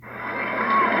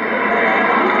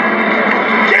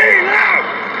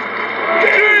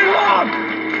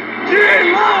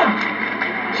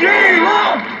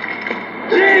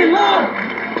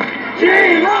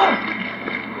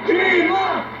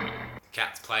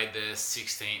played the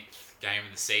 16th game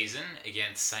of the season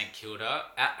against St Kilda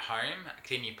at home at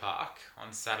Kingy Park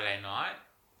on Saturday night,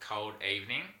 cold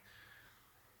evening.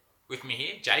 With me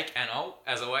here, Jake and Ol,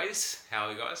 as always. How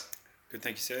are you guys? Good,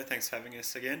 thank you, sir. Thanks for having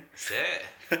us again. Sir,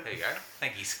 there you go.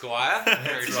 Thank you, Squire.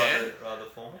 It's rather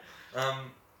formal.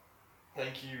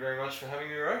 Thank you very much for having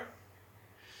me, Ro.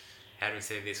 How do we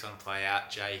see this one play out,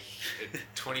 Jake?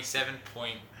 A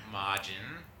 27-point margin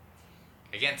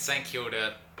against St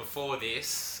Kilda. Before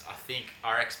this, I think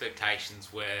our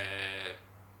expectations were,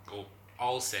 well,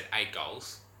 Ol said 8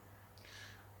 goals.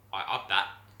 I upped that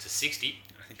to 60.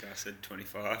 I think I said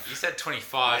 25. You said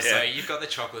 25, Yeah. so you've got the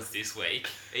chocolates this week.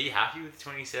 Are you happy with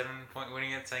 27-point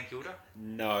winning at St Kilda?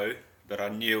 No, but I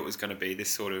knew it was going to be this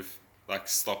sort of like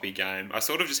sloppy game. I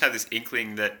sort of just had this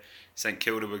inkling that St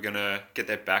Kilda were going to get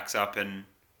their backs up and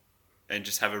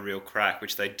just have a real crack,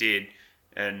 which they did.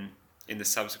 And in the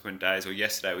subsequent days, or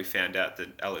yesterday, we found out that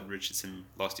Alan Richardson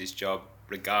lost his job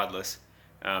regardless.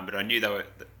 But I knew they were,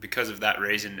 because of that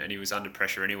reason, and he was under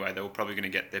pressure anyway, they were probably going to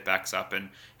get their backs up and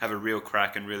have a real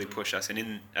crack and really push us.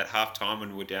 And at half time,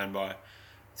 when we were down by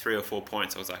 3 or 4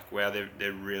 points, I was like, wow,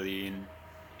 they're really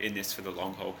in this for the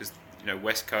long haul. Because,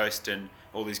 West Coast and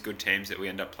all these good teams that we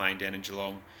end up playing down in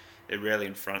Geelong, they're rarely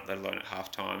in front, let alone at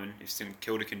half time. And if St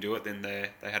Kilda can do it, then they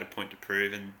had a point to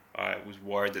prove. And I was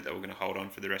worried that they were going to hold on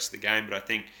for the rest of the game. But I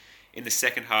think in the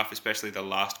second half, especially the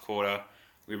last quarter,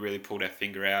 we really pulled our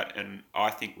finger out, and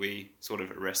I think we sort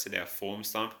of arrested our form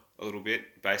slump a little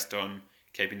bit based on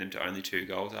keeping them to only 2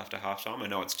 goals after half-time. I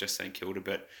know it's just St Kilda,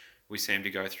 but we seem to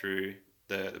go through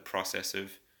the process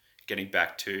of getting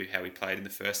back to how we played in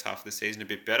the first half of the season a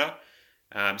bit better.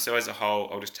 So as a whole,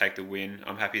 I'll just take the win.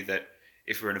 I'm happy that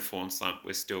if we're in a form slump,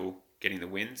 we're still getting the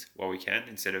wins while we can.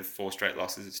 Instead of 4 straight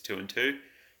losses, it's 2 and 2.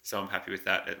 So I'm happy with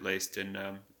that at least, and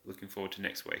looking forward to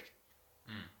next week.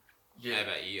 Yeah. How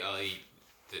about you, Ollie?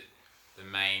 The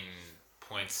main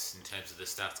points in terms of the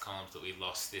stats columns that we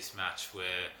lost this match were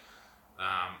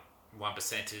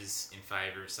 1%ers in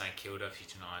favour of St Kilda,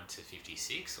 59 to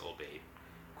 56, albeit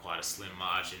quite a slim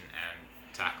margin,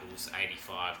 and tackles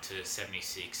 85 to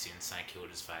 76 in St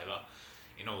Kilda's favour.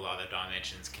 In all other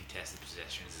dimensions, contested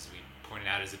possessions, as we pointed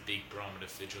out, is a big barometer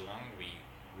for Geelong. We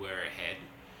were ahead.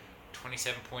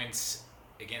 27 points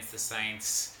against the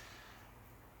Saints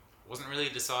wasn't really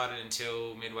decided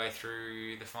until midway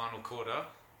through the final quarter.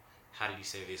 How did you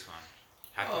see this one?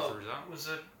 Happy with the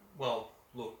result?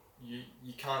 Look,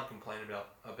 you can't complain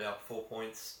about 4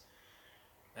 points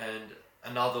and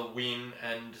another win.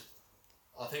 And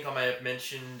I think I may have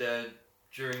mentioned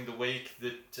during the week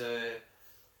that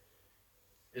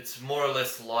it's more or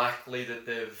less likely that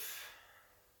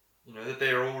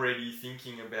they're already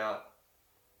thinking about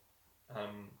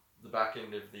the back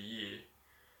end of the year.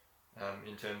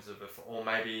 In terms of, or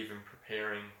maybe even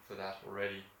preparing for that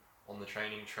already on the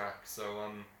training track. So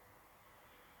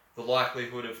the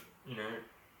likelihood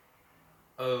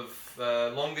of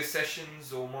longer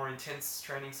sessions or more intense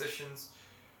training sessions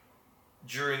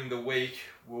during the week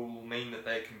will mean that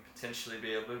they can potentially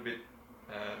be a little bit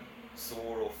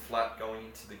sore or flat going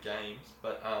into the games.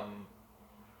 But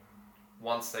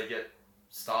once they get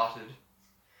started,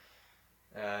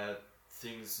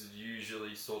 things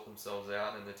usually sort themselves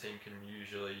out, and the team can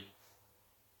usually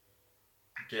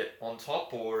get on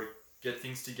top or get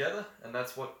things together, and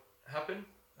that's what happened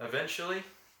eventually.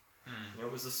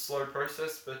 It was a slow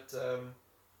process, but the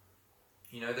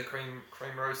cream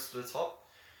rose to the top,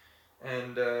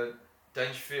 and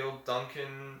Dangerfield,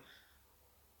 Duncan,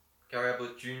 Gary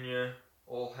Ablett Jr.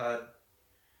 all had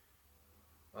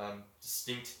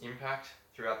distinct impact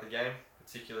throughout the game,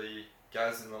 particularly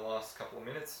Gaz in the last couple of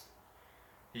minutes.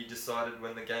 He decided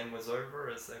when the game was over,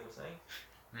 as they were saying,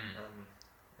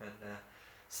 and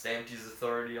stamped his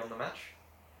authority on the match.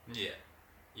 Yeah.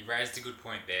 You raised a good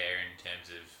point there in terms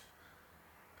of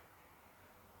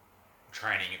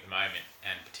training at the moment,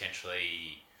 and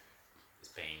potentially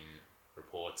there's been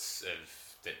reports of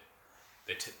that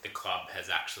the club has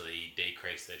actually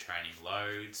decreased their training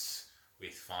loads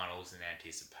with finals in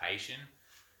anticipation.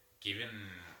 Given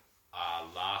our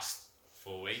last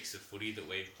 4 weeks of footy that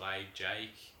we've played,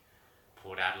 Jake,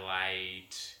 Port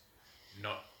Adelaide,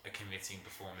 not a convincing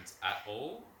performance at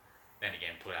all. Then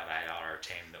again, Port Adelaide are a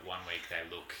team that 1 week they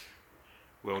look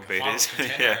World like a finals beaters.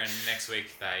 contender, Yeah. and next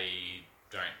week they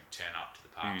don't turn up to the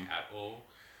park at all.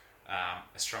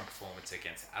 A strong performance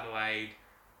against Adelaide.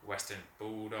 Western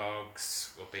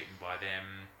Bulldogs were beaten by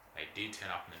them. They did turn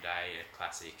up in the day, a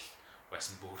classic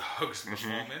Western Bulldogs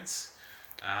performance.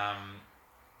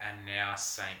 And now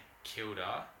St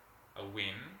Kilda, a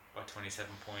win by 27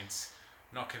 points,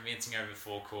 not convincing over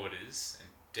 4 quarters, and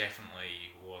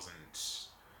definitely wasn't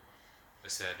a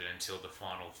asserted until the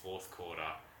final fourth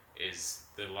quarter, is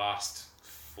the last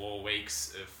 4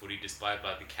 weeks of footy displayed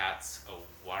by the Cats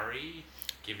a worry,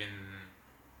 given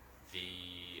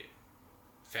the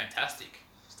fantastic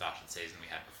start of the season we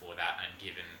had before that, and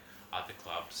given other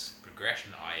clubs'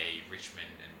 progression, i.e. Richmond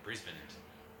and Brisbane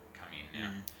coming in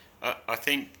now? I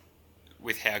think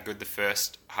with how good the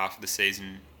first half of the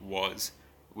season was,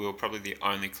 we were probably the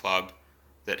only club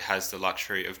that has the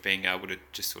luxury of being able to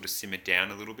just sort of simmer down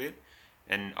a little bit.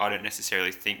 And I don't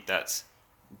necessarily think that's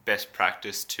best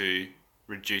practice to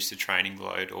reduce the training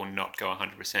load or not go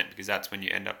 100%, because that's when you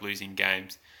end up losing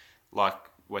games like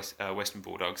Western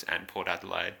Bulldogs and Port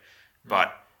Adelaide.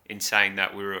 But in saying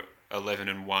that, we were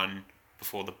 11-1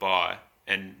 before the bye,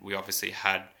 and we obviously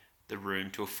had the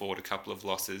room to afford a couple of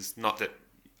losses. Not that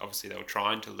obviously they were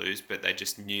trying to lose, but they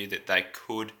just knew that they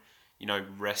could,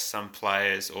 rest some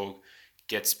players or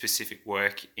get specific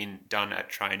work done at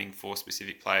training for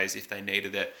specific players if they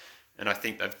needed it. And I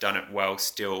think they've done it well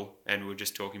still. And we were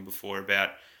just talking before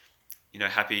about,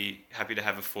 happy to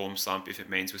have a form slump if it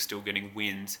means we're still getting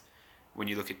wins. When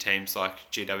you look at teams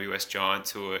like GWS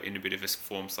Giants, who are in a bit of a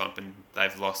form slump, and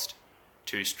they've lost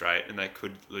 2 straight and they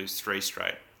could lose 3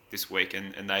 straight this week,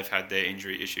 and they've had their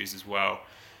injury issues as well.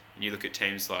 And you look at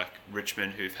teams like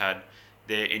Richmond, who've had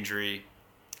their injury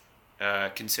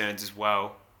concerns as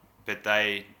well, but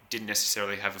they didn't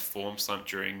necessarily have a form slump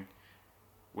during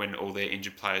when all their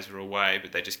injured players were away,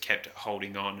 but they just kept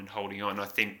holding on and holding on. I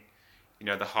think,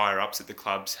 the higher ups at the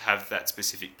clubs have that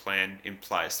specific plan in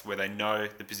place where they know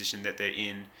the position that they're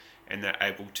in, and they're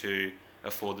able to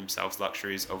afford themselves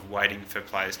luxuries of waiting for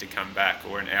players to come back.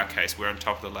 Or in our case, we're on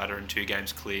top of the ladder and 2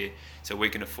 games clear, so we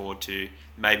can afford to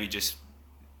maybe just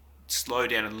slow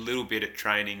down a little bit at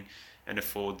training and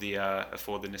afford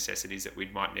the necessities that we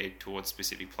might need towards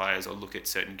specific players, or look at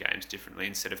certain games differently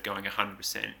instead of going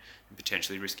 100% and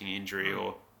potentially risking injury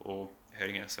or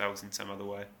hurting ourselves in some other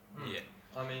way. Yeah.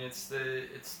 I mean, it's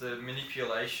the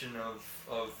manipulation of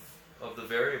the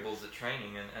variables at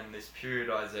training and this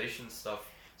periodization stuff,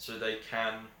 so they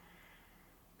can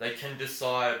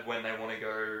decide when they want to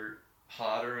go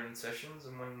harder in sessions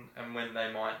and when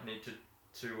they might need to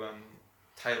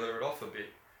tailor it off a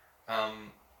bit,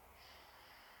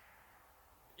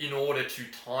 in order to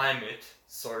time it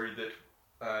so that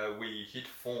we hit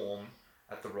form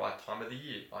at the right time of the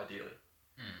year, ideally.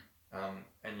 And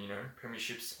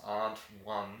premierships aren't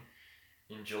won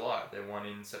in July, they're won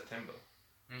in September.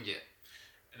 Yeah.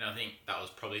 And I think that was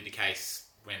probably the case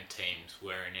when teams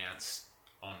were announced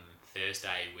on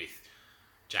Thursday, with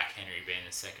Jack Henry being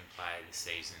the second player this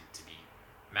season to be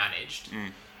managed.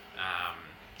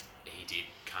 He did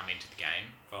come into the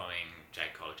game following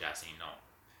Jake Kolodjasny not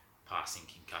passing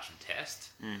concussion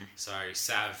test. So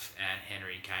Sav and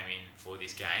Henry came in for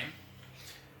this game.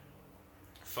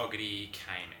 Fogarty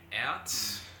came out.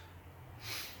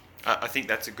 I think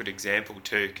that's a good example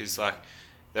too, because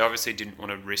they obviously didn't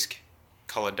want to risk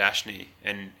Kolodjasny,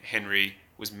 and Henry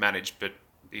was managed, but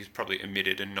he was probably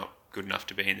omitted and not good enough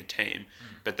to be in the team.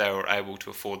 But they were able to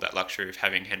afford that luxury of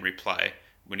having Henry play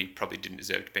when he probably didn't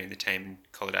deserve to be in the team, and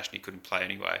Kolodjasny couldn't play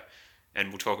anyway. And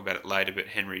we'll talk about it later, but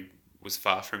Henry was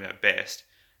far from our best,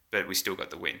 but we still got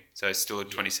the win. So it's still a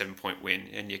 27-point win,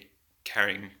 and you're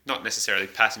carrying not necessarily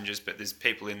passengers, but there's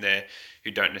people in there who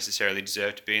don't necessarily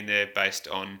deserve to be in there based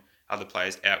on other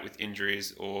players out with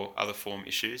injuries or other form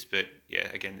issues. But yeah,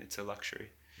 again, it's a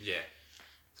luxury. Yeah.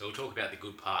 So we'll talk about the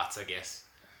good parts, I guess,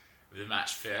 of the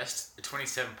match first. A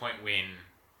 27-point win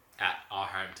at our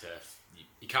home turf.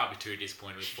 You can't be too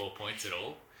disappointed with 4 points at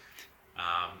all.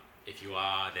 If you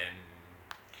are, then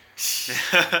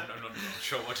I'm not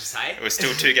sure what to say. We're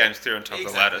still 2 games through on top of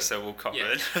the ladder, so we'll cop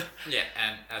it. Yeah,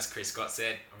 and as Chris Scott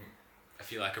said, I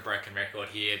feel like a broken record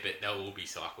here, but there will be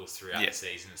cycles throughout the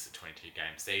season. It's a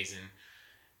 22-game season.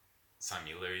 Some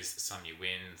you lose, some you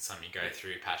win, some you go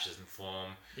through patches and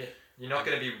form. Yeah, you're not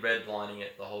going to be redlining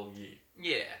it the whole year.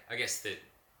 Yeah, I guess that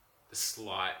the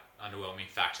slight underwhelming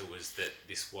factor was that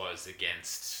this was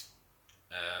against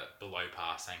below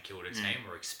par St Kilda team,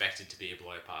 or expected to be a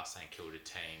below par St Kilda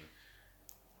team,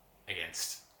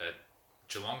 against a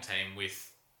Geelong team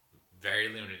with very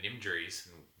limited injuries.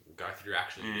 And we'll go through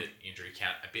actually the injury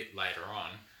count a bit later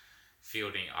on,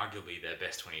 fielding arguably their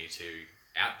best 22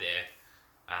 out there,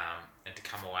 and to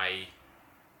come away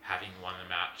having won the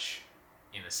match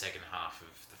in the second half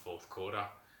of the fourth quarter.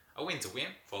 A win's a win.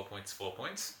 4 points, 4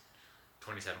 points.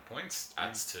 27 points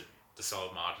adds to the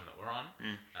solid margin that we're on.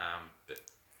 But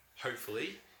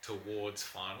hopefully towards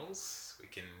finals we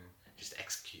can just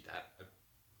execute that a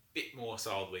bit more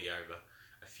solidly over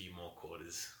a few more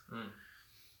quarters.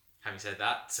 Having said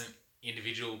that, some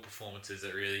individual performances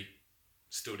that really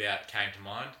stood out, came to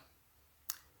mind?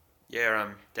 Yeah,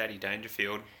 Daddy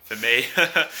Dangerfield for me.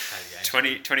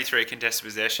 23 contested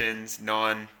possessions,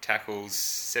 9 tackles,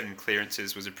 7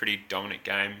 clearances was a pretty dominant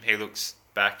game. He looks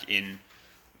back in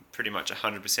pretty much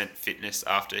 100% fitness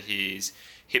after his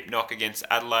hip knock against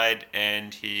Adelaide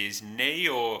and his knee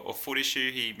or foot issue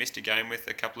he missed a game with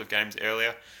a couple of games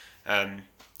earlier.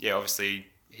 Obviously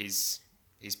he's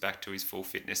back to his full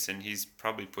fitness and he's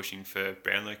probably pushing for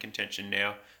Brownlow contention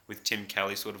now with Tim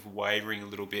Kelly sort of wavering a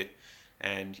little bit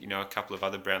and, a couple of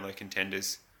other Brownlow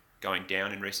contenders going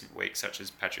down in recent weeks, such as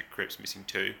Patrick Cripps missing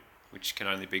 2, which can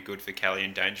only be good for Kelly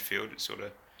and Dangerfield. It's sort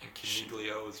of... And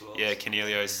Caniglio as well. Yeah,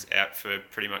 Caniglio's out for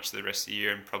pretty much the rest of the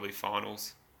year and probably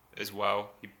finals as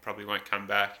well. He probably won't come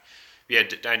back. But yeah,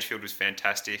 Dangerfield was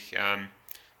fantastic.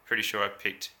 Pretty sure I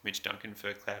picked Mitch Duncan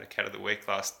for Cloud of Cat of the Week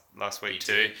last week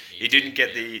too. He didn't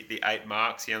get the 8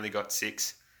 marks. He only got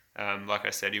 6. Like I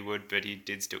said he would, but he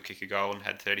did still kick a goal and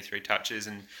had 33 touches.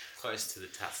 And close to the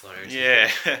Tassler.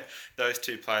 Yeah, those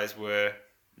 2 players were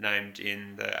named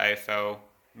in the AFL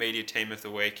Media Team of the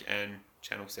Week and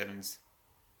Channel 7's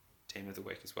Team of the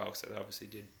Week as well, so they obviously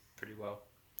did pretty well.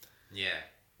 Yeah.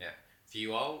 For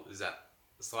you all, is that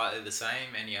slightly the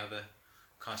same? Any other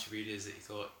contributors that you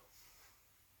thought?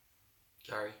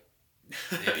 Gary.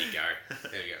 There you go.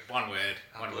 One word.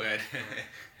 I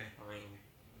mean,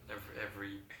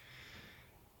 every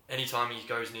anytime he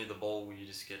goes near the ball, you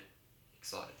just get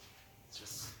excited. It's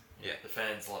just the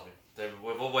fans love him.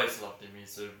 We've always loved him.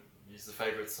 He's the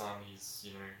favourite son. He's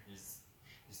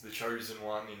the chosen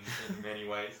one in many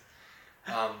ways.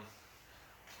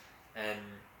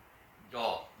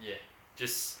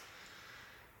 Just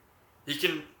he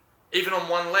can, even on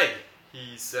one leg,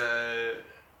 he's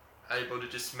able to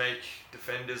just make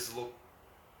defenders look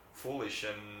foolish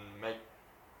and make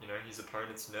his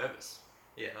opponents nervous.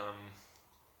 Yeah.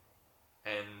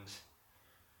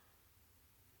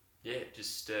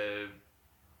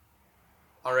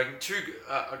 I reckon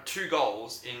two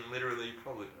goals in literally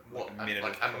probably a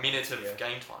minute of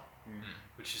game time,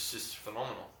 which is just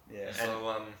phenomenal. Yeah,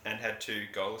 so, and had 2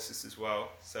 goal assists as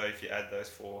well. So if you add those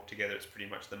 4 together, it's pretty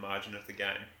much the margin of the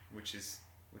game, which is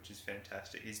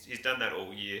fantastic. He's done that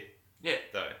all year,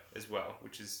 though, as well,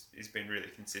 he's been really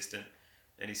consistent,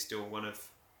 and he's still one of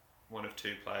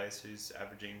 2 players who's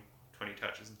averaging 20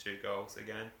 touches and 2 goals a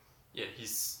game. Yeah,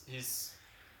 his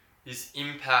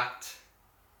impact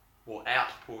or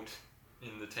output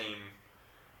in the team,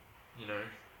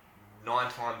 9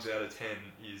 times out of 10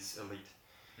 is elite.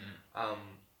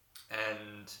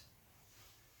 And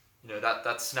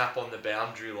that snap on the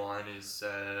boundary line is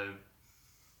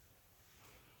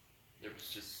it was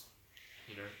just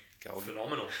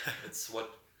phenomenal.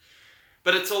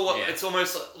 But it's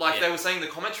almost like they were saying in the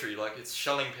commentary, like it's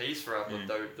shelling peas for Apple,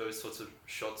 those sorts of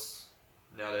shots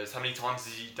nowadays. How many times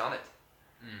has he done it?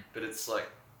 But it's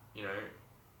like,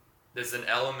 there's an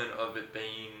element of it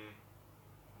being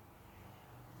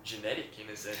genetic in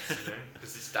a sense,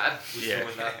 because his dad was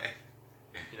doing that,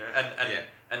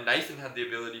 and Nathan had the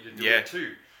ability to do it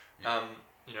too.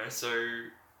 So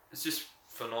it's just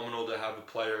phenomenal to have a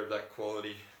player of that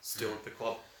quality still at the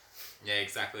club. Yeah,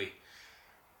 exactly.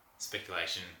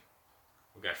 Speculation.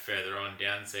 We'll go further on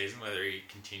down the season whether he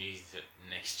continues it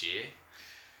next year.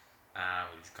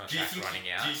 With his contract running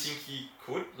out. Do you think he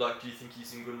could? Do you think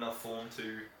he's in good enough form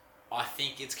to? I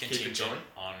think it's contingent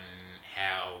on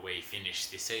how we finish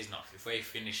this season off. If we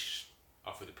finish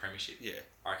off with the premiership,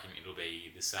 I reckon it'll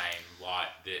be the same light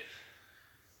that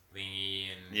Lingy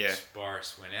and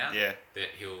Boris went out. Yeah. That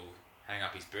he'll hang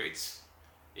up his boots.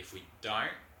 If we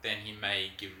don't, then he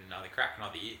may give it another crack,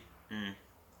 another year.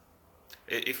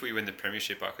 If we win the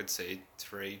premiership, I could see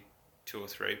 2 or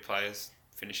 3 players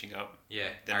finishing up. Yeah,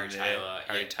 Harry Taylor,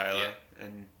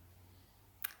 and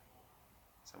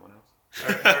someone else.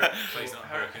 Harry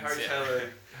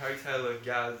Taylor,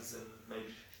 Gaz, and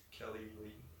maybe Kelly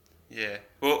Lee. Yeah.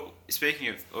 Well,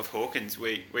 speaking of Hawkins,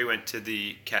 we went to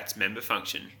the Cats member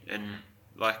function, and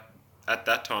at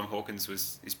that time Hawkins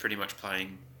is pretty much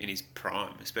playing in his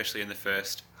prime, especially in the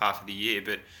first half of the year.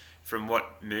 But from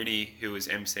what Mooney, who was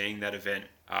emceeing that event,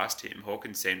 asked him,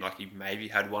 Hawkins seemed like he maybe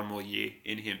had 1 more year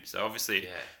in him. So obviously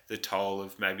the toll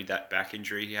of maybe that back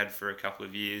injury he had for a couple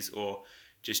of years, or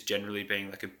just generally being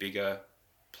like a bigger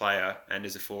player and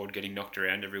as a forward getting knocked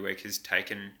around every week has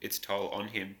taken its toll on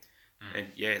him. And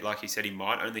like he said, he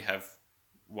might only have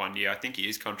 1 year. I think he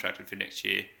is contracted for next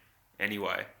year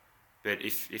anyway. But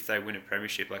if they win a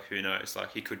premiership, who knows?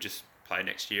 He could just play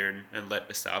next year and let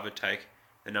Asava take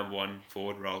the number 1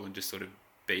 forward role and just sort of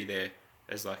be there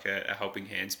as a helping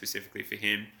hand specifically for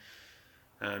him.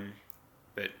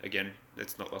 But again,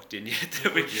 it's not locked in yet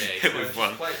that we've Just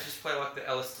won. play like the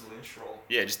Alistair Lynch role.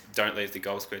 Yeah, just don't leave the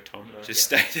goal square, Tom. You know, just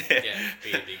stay there. Yeah,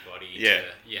 be a big body. Yeah.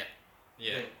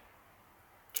 Yeah.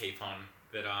 Keep on.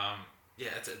 But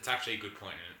it's actually a good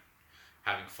point. And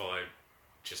having followed,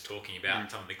 just talking about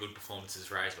some of the good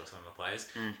performances raised by some of the players,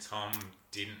 Tom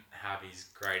didn't have his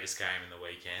greatest game in the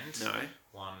weekend. No.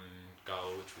 One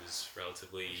goal, which was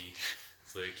relatively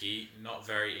fluky, not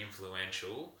very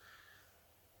influential.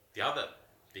 The other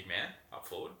big man up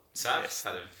forward, Sav,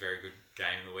 had a very good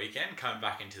game in the weekend, coming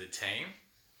back into the team.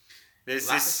 There's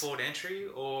Lack this... of forward entry,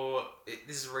 or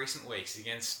this is recent weeks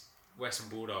against Western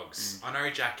Bulldogs. I know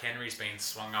Jack Henry's been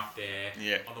swung up there.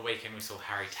 Yeah. On the weekend, we saw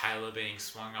Harry Taylor being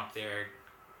swung up there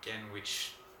again,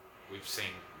 which we've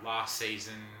seen last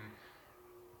season.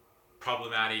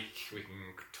 Problematic. We can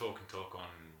talk on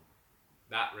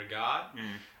that regard.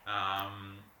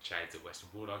 Shades of Western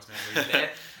Bulldogs memories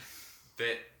there.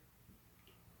 But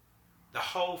the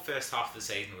whole first half of the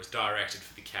season was directed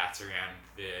for the Cats around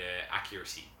their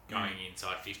accuracy going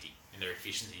inside 50 and their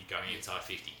efficiency going inside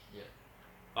 50. Yeah.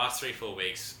 Last 3-4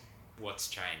 weeks, what's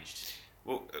changed?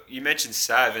 Well, you mentioned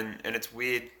Sav, and it's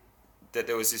weird that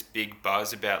there was this big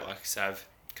buzz about like Sav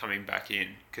coming back in,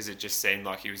 because it just seemed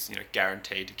like he was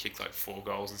guaranteed to kick like 4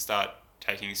 goals and start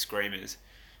taking screamers.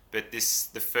 But the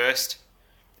first,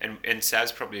 and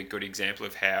Sav's probably a good example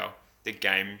of how the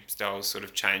game styles sort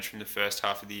of changed from the first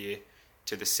half of the year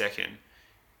to the second.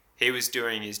 He was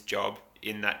doing his job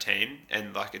in that team,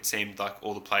 and like it seemed like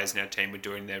all the players in our team were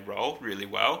doing their role really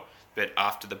well. But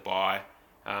after the bye,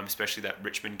 especially that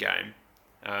Richmond game,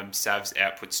 Sav's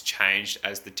outputs changed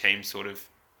as the team sort of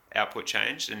output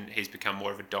changed, and he's become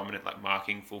more of a dominant, like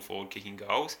marking, full forward, kicking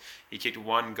goals. He kicked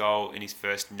 1 goal in his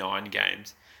first 9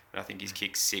 games, and I think he's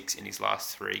kicked 6 in his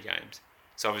last 3 games.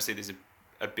 So obviously there's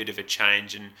a bit of a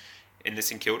change, and in the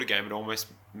St Kilda game,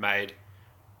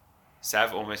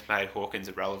 Sav almost made Hawkins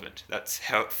irrelevant. That's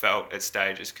how it felt at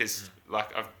stages, because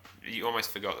you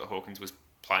almost forgot that Hawkins was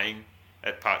playing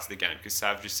at parts of the game, because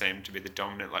Sav just seemed to be the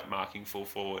dominant, like marking full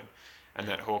forward, and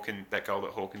that goal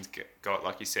that Hawkins got,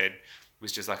 like you said,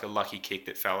 was just like a lucky kick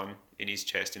that fell in his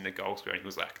chest in the goal square. He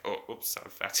was like, oh, oops,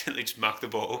 I've accidentally just marked the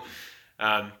ball.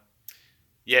 But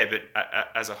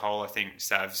as a whole, I think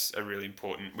Sav's a really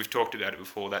important. We've talked about it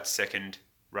before. That second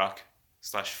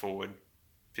ruck/forward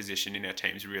position in our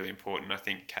team is really important. I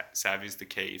think Sav is the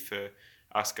key for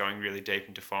us going really deep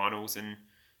into finals and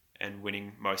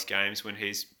winning most games when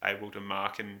he's able to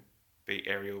mark and be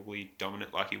aerially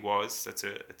dominant like he was.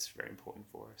 It's very important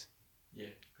for us. Yeah,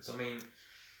 because I mean,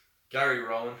 Gary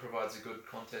Rowan provides a good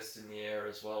contest in the air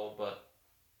as well, but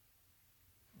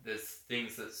there's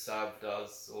things that Sav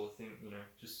does, or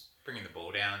just Bringing the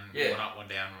ball down, Yeah. one up, one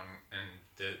down, and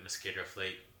the mosquito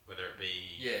fleet, whether it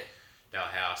be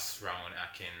Dalhouse, Rowan,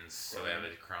 Atkins, Rowan.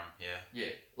 whoever, Crumb, Yeah,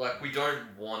 like we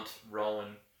don't want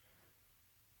Rowan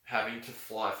having to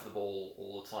fly for the ball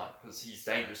all the time, because he's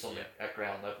dangerous at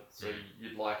ground level. So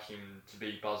you'd like him to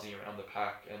be buzzing around the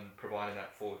pack and providing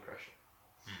that forward pressure.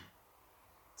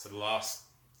 So the last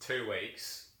 3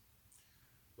 weeks,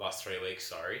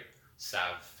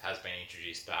 Sav has been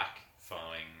introduced back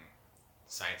following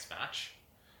Saints match.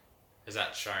 Has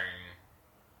that shown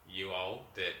you all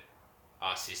that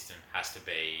our system has to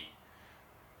be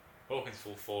Hawkins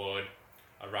full forward,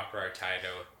 a ruck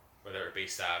rotator, whether it be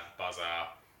Sav, Buzzer,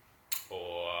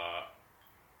 or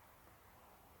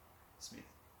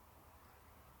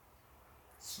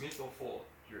Smith or Ford,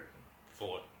 do you reckon?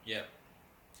 Ford? Yep.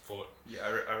 Ford. Yeah,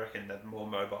 I reckon that more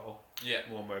mobile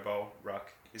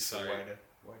ruck is the way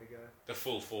to go. The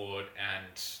full forward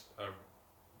and a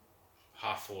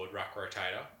half forward ruck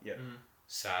rotator. Yep.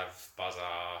 Sav,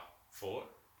 Buzzer, Ford,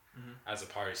 as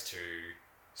opposed to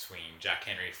swinging Jack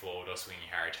Henry forward or swinging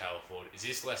Harry Taylor forward. Is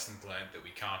this lessons learned that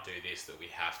we can't do this, that we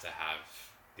have to have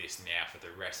this now for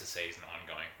the rest of the season,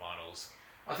 ongoing finals?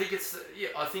 I think it's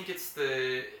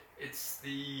the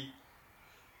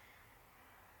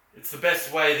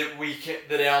best way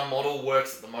that our model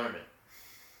works at the moment.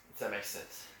 If that makes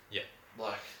sense. Yeah.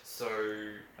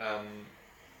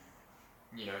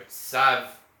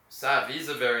 Sav is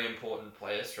a very important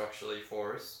player structurally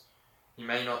for us. He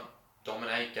may not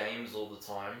dominate games all the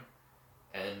time,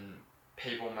 and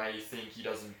people may think he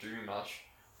doesn't do much,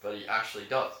 but he actually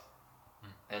does.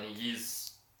 And he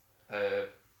is a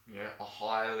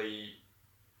highly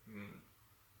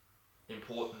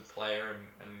important player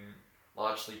and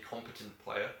largely competent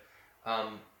player.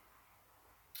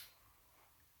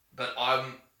 But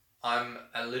I'm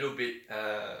a little bit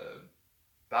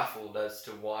baffled as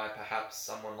to why perhaps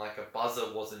someone like a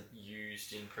Buzzer wasn't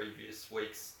used in previous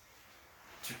weeks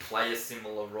to play a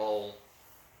similar role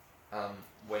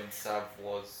when Sav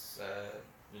was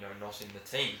not in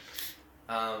the team.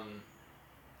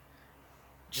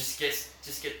 Just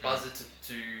get Buzzer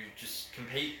to just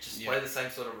compete, just play the same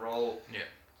sort of role. Yeah.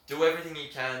 Do everything he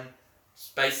can.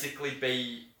 Just basically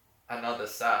be another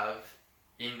Sav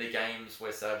in the games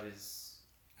where Sav is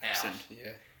out.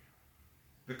 Yeah.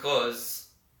 Because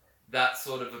that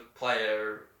sort of a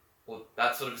player or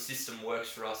that sort of a system works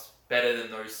for us better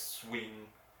than those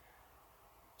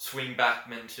swing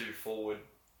backmen to forward.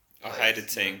 I hated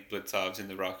seeing Blitzarves in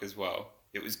the ruck as well.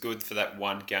 It was good for that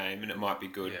one game, and it might be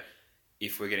good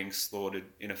if we're getting slaughtered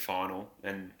in a final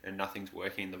and nothing's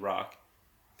working in the ruck.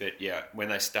 But yeah, when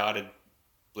they started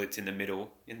Blitz in the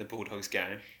middle in the Bulldogs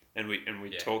game, and we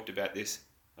talked about this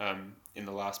in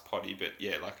the last potty, but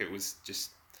yeah, like it was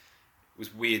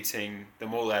weird seeing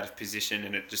them all out of position,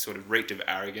 and it just sort of reeked of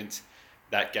arrogance,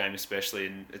 that game especially,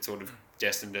 and it sort of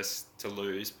destined us to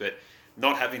lose. But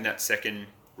not having that second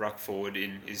ruck forward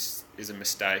in is a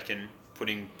mistake, and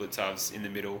putting Blitzarves in the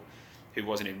middle, who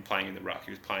wasn't even playing in the ruck,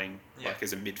 he was playing like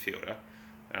as a midfielder,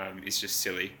 is just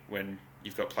silly when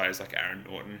you've got players like Aaron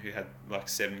Norton, who had like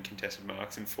 7 contested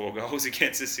marks and 4 goals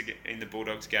against us in the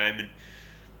Bulldogs game, and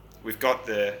we've got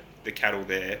the cattle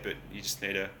there, but you just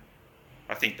need to.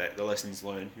 I think that the lessons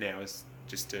learned now is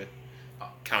just to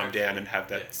calm down and have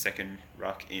that second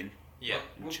ruck in. Yeah,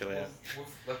 and chill out.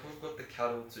 We've got the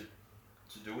cattle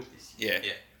to do it this year.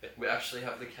 Yeah. We actually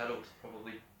have the cattle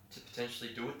to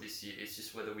potentially do it this year. It's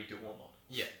just whether we do or not.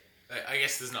 Yeah. I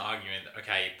guess there's no argument that,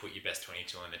 okay, put your best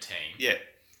 22 in the team. Yeah.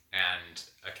 And,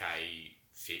 okay,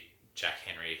 fit Jack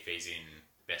Henry if he's in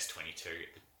best 22,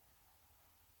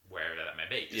 wherever that may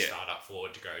be, to start up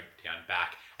forward, to go down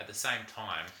back. At the same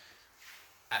time,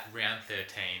 at round 13,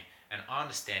 and I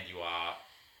understand you are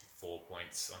 4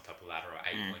 points on top of the ladder or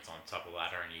 8 points on top of the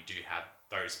ladder, and you do have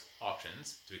those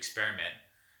options to experiment.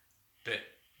 But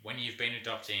when you've been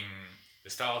adopting the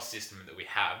style system that we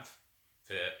have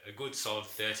for a good solid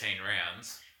 13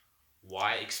 rounds,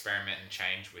 why experiment and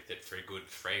change with it for a good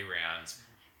 3 rounds,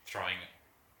 throwing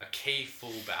a key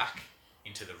fullback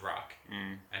into the ruck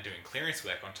and doing clearance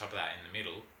work on top of that in the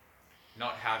middle,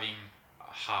 not having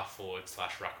a half forward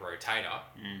 / ruck rotator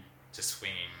to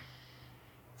swinging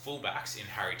fullbacks in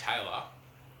Harry Taylor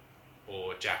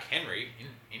or Jack Henry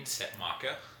in set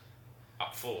marker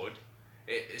up forward.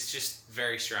 It's just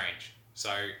very strange.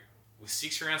 So with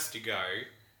 6 rounds to go,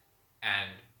 and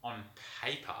on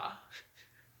paper,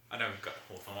 I know we've got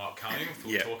Hawthorn upcoming,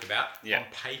 we'll talk about. On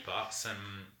paper,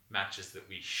 some matches that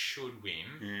we should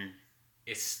win.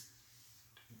 It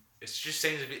just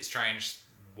seems a bit strange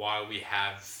why we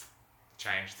have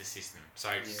changed the system. So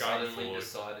going forward,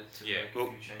 decided to make a well,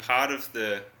 few changes. part of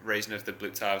the reason of the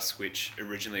Blitzarve switch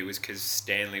originally was because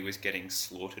Stanley was getting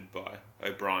slaughtered by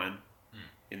O'Brien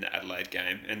in the Adelaide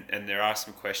game, and there are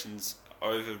some questions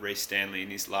over Reece Stanley in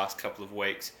his last couple of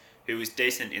weeks, who was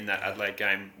decent in that Adelaide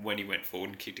game when he went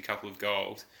forward and kicked a couple of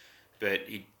goals, but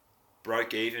he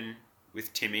broke even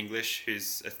with Tim English,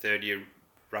 who's a third-year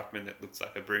ruckman that looks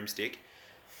like a broomstick.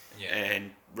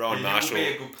 And Rowan Marshall. He will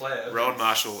be a good player. Rowan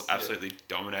Marshall absolutely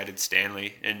dominated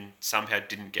Stanley and somehow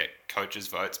didn't get coaches'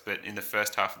 votes. But in the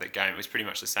first half of that game, it was pretty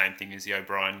much the same thing as the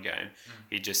O'Brien game.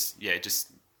 He just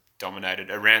dominated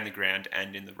around the ground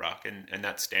and in the ruck, and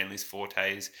that's Stanley's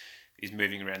forte is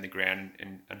moving around the ground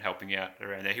and helping out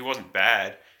around there. He wasn't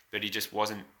bad, but he just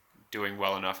wasn't doing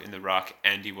well enough in the ruck,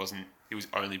 and he was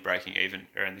only breaking even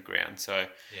around the ground. So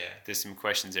there's some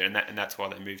questions there, and that's why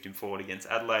they moved him forward against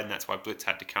Adelaide, and that's why Blitz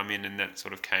had to come in, and that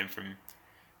sort of came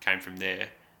from there.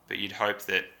 But you'd hope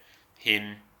that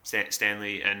him,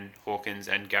 Stanley and Hawkins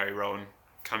and Gary Rowan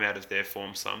come out of their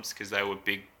form slumps, because they were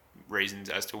big reasons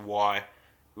as to why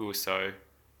we were so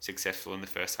successful in the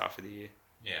first half of the year.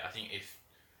 Yeah, I think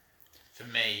for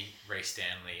me, Reece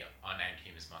Stanley, I named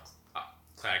him as my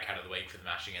Cloud Cat of the Week for the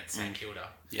match against St Kilda.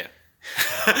 Yeah.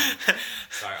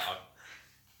 So, I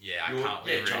can't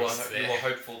really you were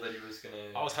hopeful that he was going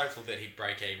to... I was hopeful that he'd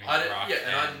break even I ruck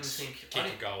didn't kick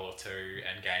a goal or two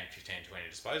and gain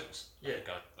 15-20 disposals. Yeah.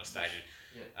 I stated.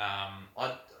 Yeah.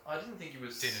 I didn't think he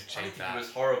was... Didn't I didn't achieve think that. he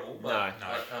was horrible. But,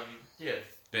 No.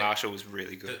 But Marshall was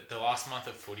really good. The last month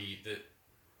of footy, the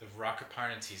ruck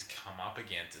opponents he's come up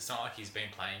against, it's not like he's been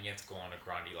playing against Gawn or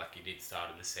Grundy like he did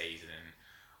start of the season,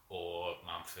 or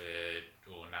Mumford,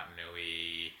 or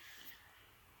Natanui,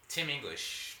 Tim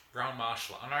English, Rowan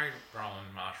Marshall. I know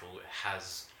Rowan Marshall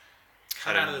has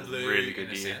come out of the blue really good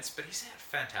in a year. sense, but he's had a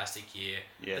fantastic year.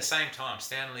 Yeah. At the same time,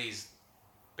 Stanley's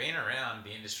been around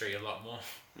the industry a lot more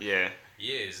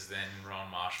years than Rowan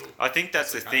Marshall. I think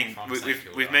that's the So thing. coming from St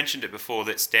Kilda. We've mentioned it before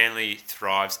that Stanley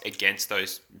thrives against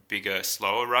those bigger,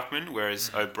 slower ruckmen,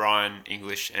 whereas O'Brien,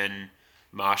 English, and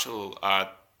Marshall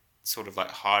are sort of like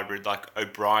hybrid. Like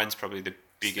O'Brien's probably the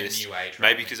biggest, new age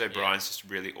maybe ruckman, because O'Brien's just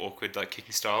really awkward, like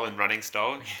kicking style and running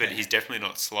style, but he's definitely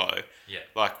not slow. Yeah.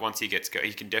 Like once he gets go,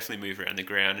 he can definitely move around the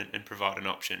ground and provide an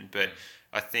option. But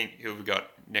I think who we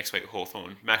got next week,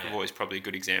 Hawthorn. McAvoy is probably a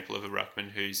good example of a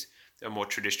ruckman who's a more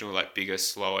traditional, like bigger,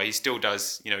 slower. He still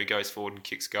does, he goes forward and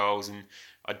kicks goals, and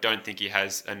I don't think he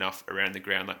has enough around the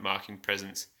ground, like marking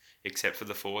presence, except for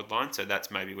the forward line. So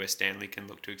that's maybe where Stanley can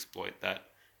look to exploit that,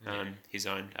 his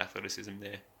own athleticism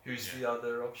there. Who's the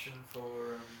other option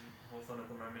for Hawthorn at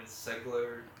the moment? Is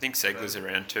Segler? I think Segler's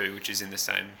around too, which is in the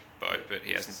same boat, but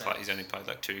he hasn't played. He's only played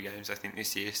like 2 games, I think,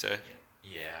 this year. So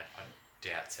Yeah, I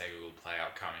doubt Segler will play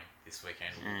upcoming this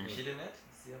weekend. Kiddernet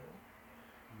is the other one.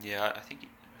 yeah, I think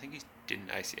he did an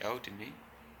ACL, didn't he?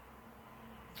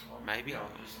 Maybe. No,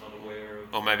 I'm just not aware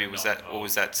of. Or maybe was that team,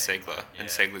 Segler, and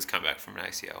yeah. Segler's come back from an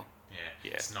ACL.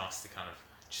 Yeah, it's nice to kind of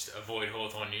just avoid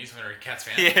Hawthorn news when we're a Cats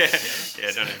fan.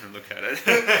 Yeah, don't even look at it.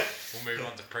 We'll move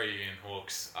on to previewing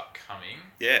Hawks upcoming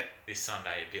Yeah, this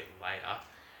Sunday a bit later.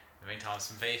 In the meantime,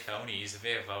 some VFL news. The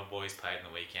VFL boys played in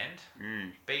the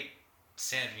weekend. Beat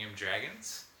Sandringham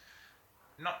Dragons.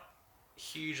 Not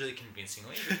hugely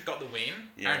convincingly, but got the win.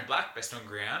 Yeah. Aaron Black, best on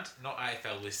ground. Not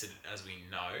AFL listed as we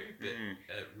know, but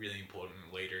a really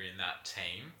important leader in that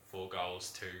team. 4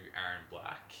 goals to Aaron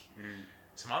Black.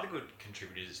 Some other good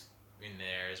contributors in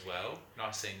there as well.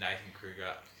 Nice to see Nathan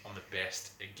Kruger on the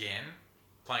best again,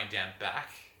 playing down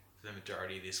back for the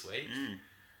majority of this week.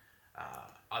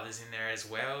 Others in there as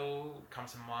well come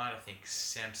to mind. I think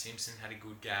Sam Simpson had a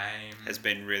good game. has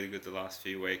been really good the last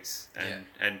few weeks,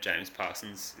 and James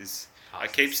Parsons is. I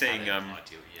Parsons keep seeing had an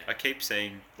ideal, I keep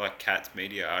seeing like Cats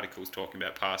media articles talking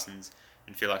about Parsons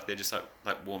and feel like they're just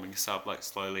like warming us up like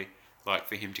slowly, like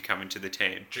for him to come into the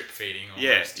team. drip feeding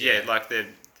almost. Yeah, like they're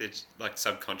like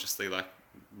subconsciously like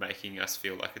making us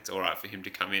feel like it's all right for him to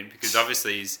come in, because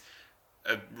obviously he's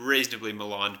a reasonably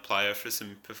maligned player for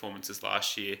some performances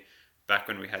last year, back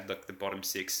when we had like the bottom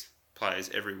 6 players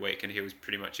every week, and he was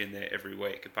pretty much in there every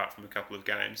week apart from a couple of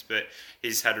games. But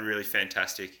he's had a really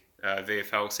fantastic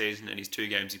VFL season, and his 2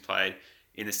 games he played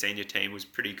in the senior team was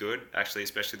pretty good actually,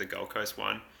 especially the Gold Coast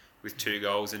one with 2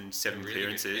 goals and 7 Really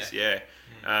clearances. good,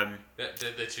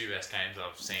 the 2 best games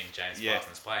I've seen James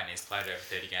Parsons play, and he's played over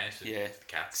 30 games for the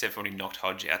Cats. Except for when he knocked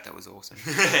Hodge out, that was awesome.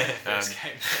 First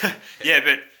game. Yeah,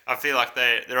 but I feel like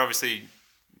they're obviously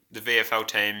the VFL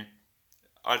team.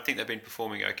 I think they've been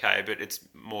performing okay, but it's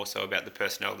more so about the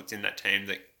personnel that's in that team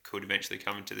that could eventually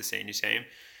come into the senior team.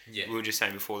 Yeah. We were just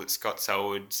saying before that Scott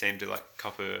Selwood seemed to like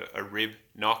cop a rib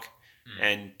knock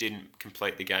and didn't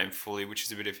complete the game fully, which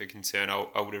is a bit of a concern.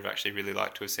 I would have actually really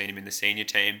liked to have seen him in the senior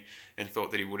team and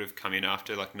thought that he would have come in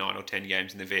after like 9 or 10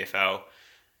 games in the VFL,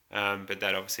 but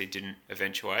that obviously didn't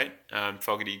eventuate.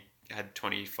 Fogarty had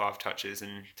 25 touches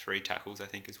and 3 tackles, I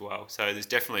think, as well. So there's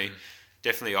definitely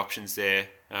options there.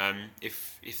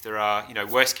 If there are,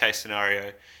 worst case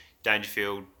scenario,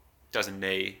 Dangerfield does a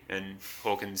knee and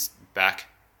Hawkins' back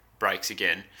breaks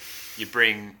again. You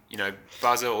bring,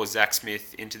 Buzzer or Zach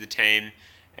Smith into the team,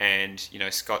 and,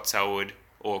 Scott Selwood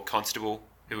or Constable,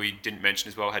 who we didn't mention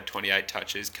as well, had 28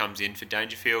 touches, comes in for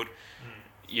Dangerfield.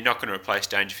 You're not going to replace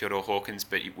Dangerfield or Hawkins,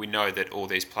 but we know that all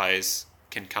these players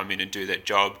can come in and do their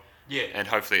job. Yeah. And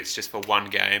hopefully it's just for one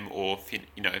game or,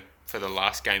 for the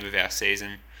last game of our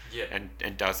season. Yeah.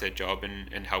 And does their job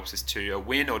and helps us to a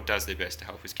win, or does their best to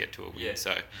help us get to a win. Yeah.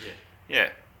 So, yeah.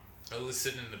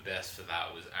 Listed in the best for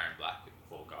that was Aaron Black with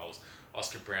 4 goals.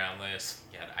 Oscar Brownless,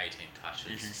 he had 18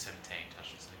 touches, 17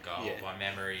 touches and a goal by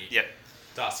memory. Yeah.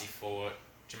 Darcy Fort,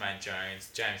 Jermaine Jones,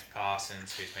 James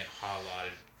Parsons, who's been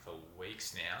highlighted for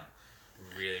weeks now.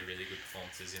 Really, really good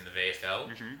performances in the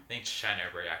VFL. I think Shane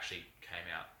O'Brien actually came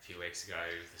out a few weeks ago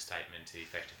with a statement to the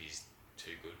effect of he's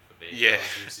too good for VFL,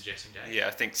 as you were suggesting, Jake. Yeah,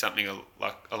 I think something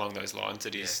like along those lines,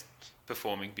 that he's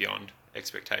performing beyond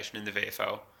expectation in the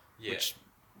VFL.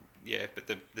 But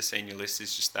the senior list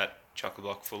is just that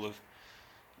chock-a-block full of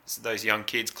those young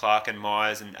kids, Clark and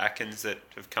Myers and Atkins, that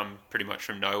have come pretty much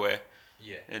from nowhere.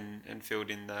 Yeah. And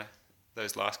filled in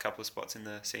those last couple of spots in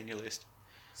the senior list.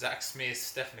 Zach Smith,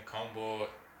 Stephen Combor,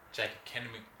 Jacob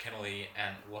Kennelly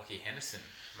and Lockie Henderson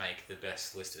make the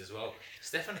best list as well.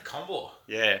 Stephen Combor.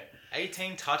 Yeah.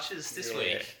 18 touches this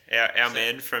week. Our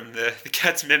man from the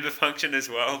Cats member function as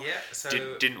well. Yeah.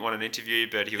 So didn't want an interview,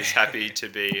 but he was happy to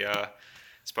be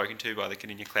spoken to by the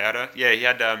Canina Clouder. Yeah, he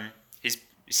had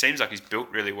it seems like he's built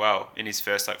really well in his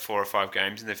first 4 or 5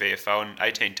 games in the VFL, and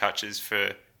 18 touches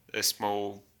for a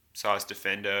small sized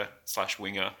defender /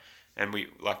 winger. And we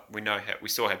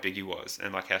saw how big he was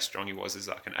and how strong he was as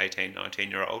an 18,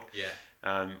 19-year-old. Yeah.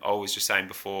 I was just saying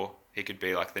before, he could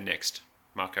be the next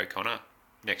Mark O'Connor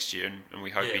next year, and we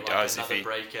hope he like does. Another If he,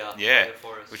 breakout yeah, player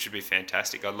for us. which would be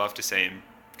fantastic. I'd love to see him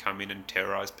come in and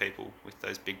terrorise people with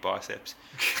those big biceps.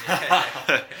 Oh,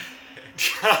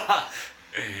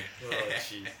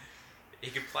 jeez. He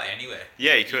could play anywhere.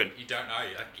 Yeah, he could. You don't know.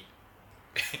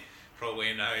 Like, for all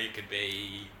we know, he could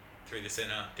be through the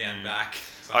centre, down back.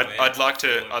 I'd like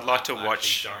to I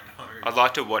watch. actually don't know. I'd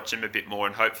like to watch him a bit more,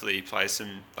 and hopefully he plays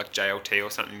some like JLT or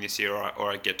something this year,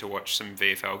 or I get to watch some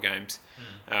VFL games.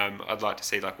 I'd like to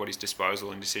see like what his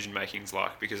disposal and decision making is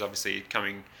like, because obviously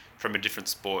coming from a different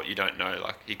sport, you don't know.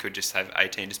 Like he could just have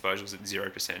 18 disposals at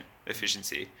 0%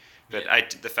 efficiency, but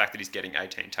the fact that he's getting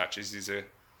 18 touches is a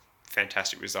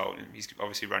fantastic result, and he's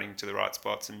obviously running to the right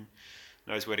spots and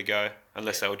knows where to go.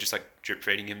 Unless they were just like drip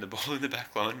feeding him the ball in the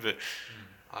back line, but.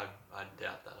 I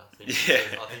doubt that. I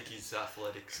think he's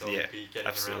athletic, so yeah, he'll be getting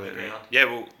absolutely. around the ground. Yeah,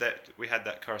 well, we had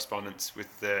that correspondence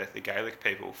with the Gaelic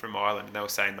people from Ireland, and they were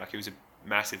saying like he was a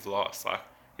massive loss. Like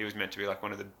he was meant to be like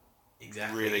one of the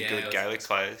really good Gaelic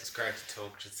players. It's great to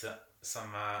talk to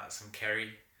some Kerry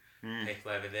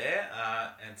people over there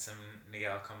and some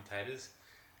Nigel commentators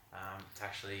to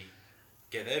actually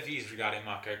get their views regarding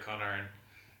Mark O'Connor and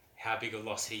how big a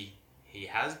loss he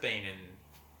has been, and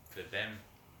for them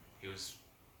he was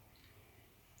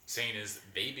seen as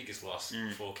the biggest loss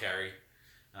for Kerry,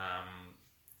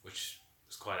 which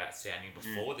was quite outstanding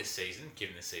before this season,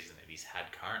 given the season that he's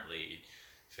had currently.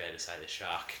 Fair to say the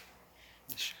Shark,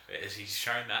 as he's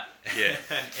shown that, and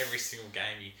every single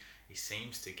game he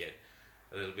seems to get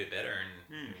a little bit better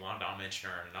in one dimension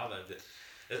or another.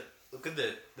 Look at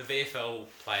the VFL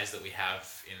players that we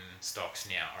have in stocks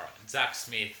now. All right, Zach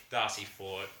Smith, Darcy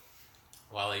Ford,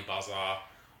 Wally Buzzer,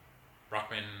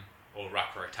 Ruckman or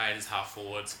Ruck rotators, half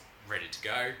forwards, ready to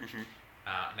go.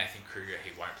 Nathan Kruger,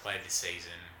 he won't play this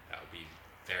season. That would be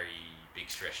very big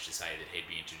stretch to say that he'd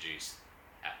be introduced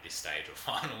at this stage of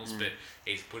finals, but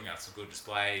he's putting up some good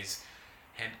displays.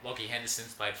 Lockie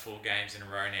Henderson's played 4 games in a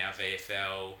row now,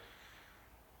 VFL.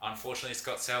 Unfortunately,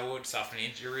 Scott Selwood suffered an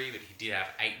injury, but he did have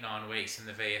 8-9 weeks in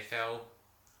the VFL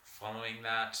following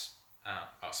that.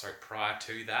 Prior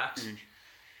to that.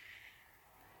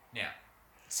 Now,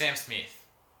 Sam Smith.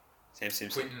 Sam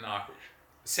Simpson. Quinton Nyquist.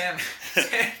 Sam.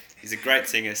 He's a great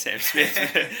singer, Sam Smith.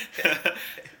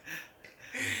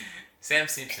 Sam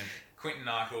Simpson, Quinton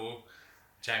Nyquist,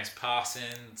 James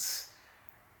Parsons.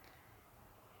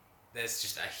 There's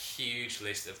just a huge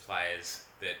list of players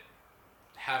that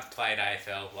have played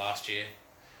AFL last year,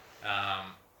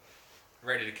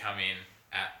 ready to come in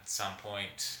at some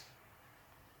point.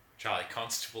 Charlie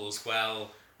Constable as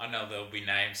well. I know there'll be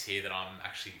names here that I'm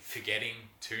actually forgetting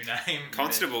to name.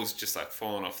 Constable's just like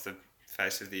fallen off the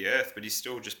face of the earth, but he's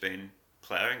still just been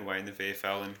ploughing away in the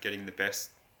VFL and getting the best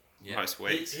most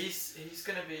weeks. He's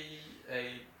going to be a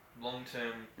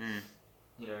long-term,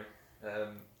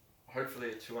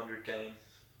 hopefully a 200 game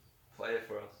player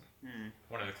for us.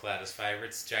 One of the Clouders'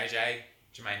 favourites,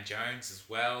 Jermaine Jones as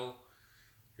well,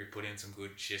 who put in some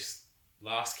good shifts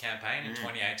last campaign in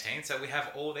 2018. So we have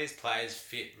all these players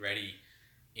fit, ready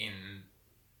in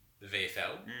the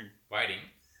VFL, waiting.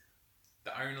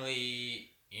 The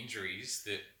only injuries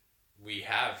that we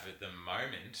have at the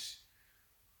moment,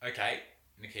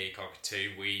 Nakia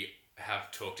Cockatoo, we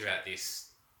have talked about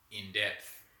this in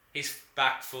depth. He's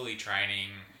back fully training,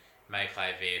 may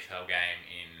play a VFL game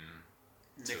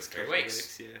in 2 or 3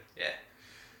 weeks.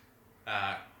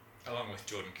 Along with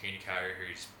Jordan Cunico,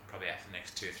 who's probably out for the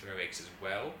next 2 or 3 weeks as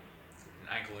well, an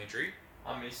ankle injury.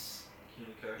 I miss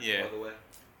Cunico, Yeah. by the way.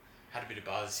 Had a bit of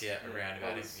buzz, around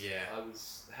about him. I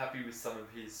was happy with some of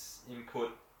his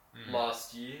input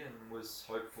last year and was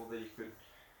hopeful that he could,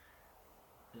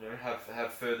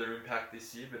 have further impact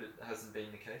this year, but it hasn't been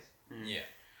the case. Yeah.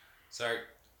 So,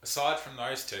 aside from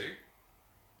those two,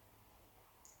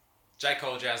 Jake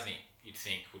Kolajasny, you'd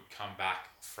think, would come back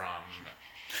from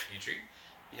injury.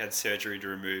 He had surgery to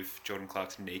remove Jordan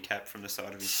Clark's kneecap from the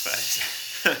side of his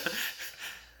face.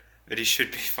 But he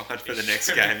should be fine for the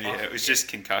next game. Yeah, it was just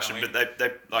concussion. But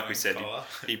they like we said,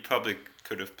 he probably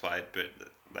could have played, but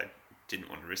they didn't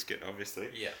want to risk it, obviously.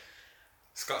 Yeah.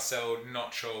 Scott Selwood,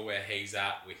 not sure where he's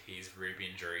at with his rib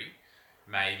injury.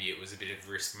 Maybe it was a bit of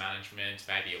risk management.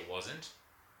 Maybe it wasn't.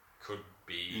 Could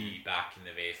be back in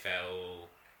the VFL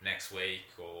next week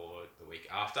or the week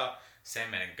after. Sam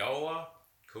Menangola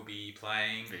could be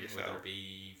playing, VFL. whether it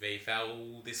be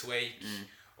VFL this week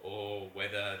or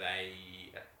whether they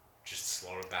just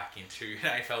slot it back into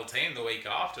an AFL team the week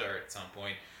after at some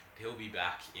point. He'll be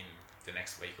back in the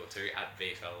next week or two at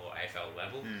VFL or AFL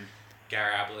level.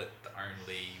 Gary Ablett, the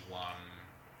only one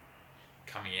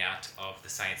coming out of the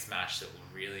Saints match that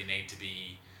will really need to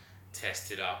be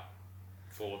tested up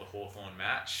for the Hawthorn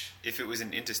match. If it was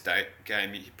an interstate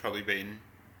game, he'd probably be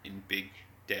in big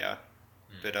doubt.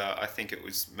 But I think it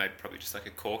was maybe probably just like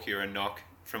a corky or a knock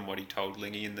from what he told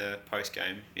Lingy in the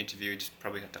post-game interview. He just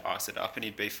probably had to ice it up and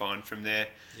he'd be fine from there.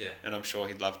 Yeah. And I'm sure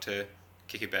he'd love to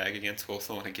kick a bag against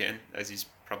Hawthorn again, as he's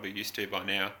probably used to by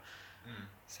now.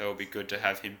 So it'll be good to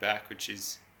have him back, which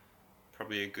is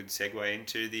probably a good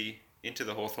segue into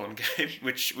the Hawthorn game,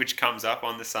 which comes up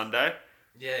on the Sunday.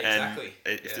 Yeah, exactly.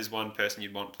 And if there's one person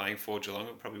you'd want playing for Geelong,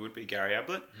 it probably would be Gary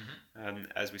Ablett.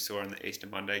 As we saw in the Easter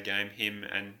Monday game, him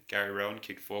and Gary Rowan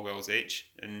kicked 4 goals each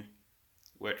and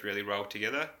worked really well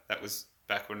together. That was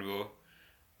back when we were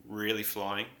really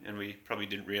flying, and we probably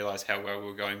didn't realise how well we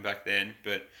were going back then.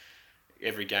 But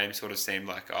every game sort of seemed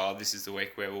like, this is the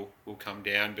week where we'll come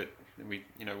down. But we,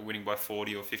 winning by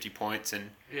 40 or 50 points and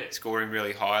scoring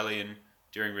really highly and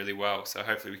doing really well. So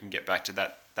hopefully we can get back to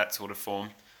that sort of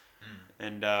form.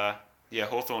 And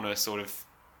Hawthorn are sort of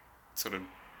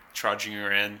trudging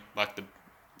around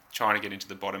trying to get into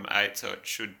the bottom 8. So it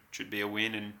should be a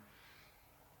win, and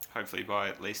hopefully by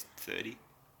at least 30.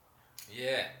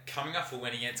 Yeah, coming up for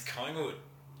win against Collingwood.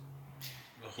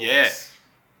 Points.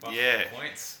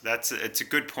 It's a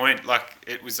good point.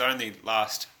 It was only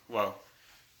last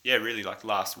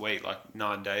week,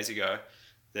 9 days ago,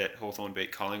 that Hawthorn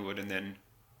beat Collingwood, and then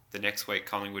the next week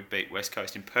Collingwood beat West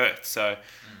Coast in Perth. So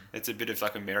it's a bit of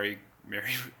like a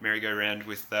merry-go-round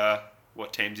with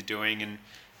what teams are doing. And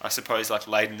I suppose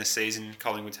late in the season,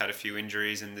 Collingwood's had a few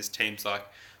injuries, and there's teams like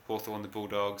Hawthorn, the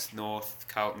Bulldogs, North,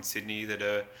 Carlton, Sydney that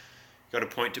are got a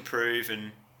point to prove,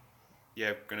 and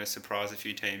going to surprise a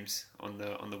few teams on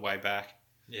the way back.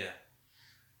 Yeah,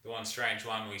 the one strange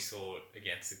one we saw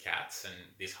against the Cats, and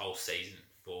this whole season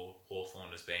for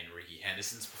Hawthorn has been Ricky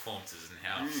Henderson's performances and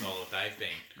how solid they've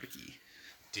been. Ricky.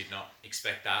 Did not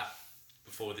expect that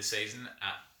before the season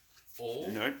at all.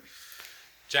 No.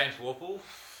 James Worpel,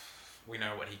 we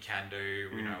know what he can do.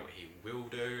 We know what he will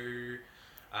do.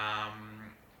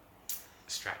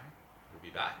 Stratton will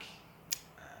be back.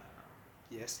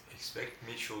 Yes. Expect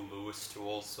Mitchell Lewis to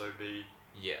also be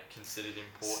considered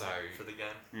important for the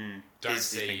game. Don't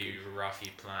see Ruffy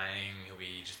playing. He'll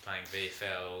be just playing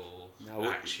VFL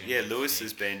action. Yeah, Lewis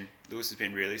has been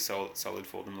really solid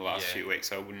for them the last few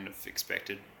weeks. I wouldn't have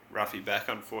expected Ruffy back,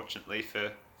 unfortunately,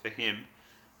 for him.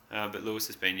 But Lewis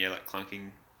has been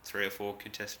clunking 3 or 4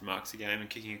 contested marks a game and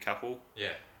kicking a couple.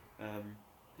 Yeah.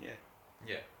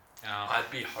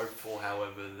 I'd be hopeful,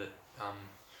 however, that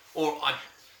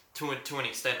to an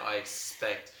extent, I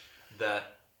expect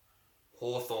that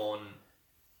Hawthorn,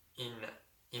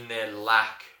 in their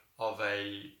lack of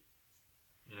a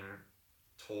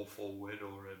tall forward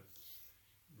or a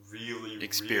really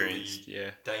experienced,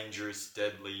 dangerous,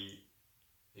 deadly,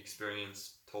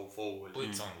 experienced tall forward,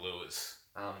 Blitz on Lewis.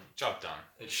 Job done.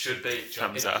 It should be.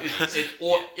 Thumbs up.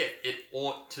 It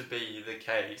ought to be the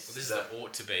case. Well, this is the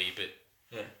ought to be, but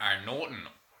Aaron Norton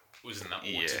was in the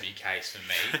ought to be case for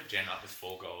me. Gen up with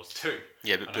 4 goals too.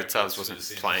 Yeah, but Blitzars wasn't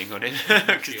playing on him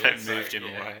because they moved him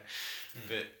away.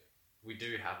 But we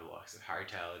do have the likes of Harry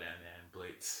Taylor down there and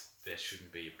Blitz. There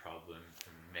shouldn't be a problem for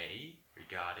me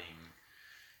regarding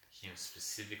him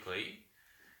specifically.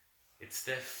 It's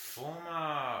their former,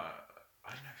 I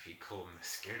don't know if you call him the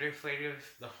mosquito fleet of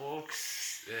the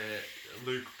Hawks,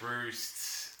 Luke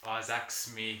Bruce, Isaac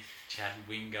Smith, Chad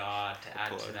Wingard, to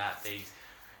add to that,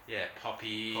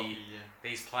 Poppy,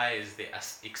 these players, the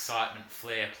excitement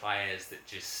flair players that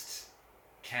just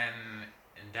can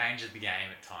endanger the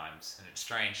game at times and at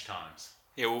strange times.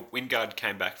 Yeah, well, Wingard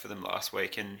came back for them last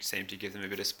week and seemed to give them a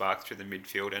bit of spark through the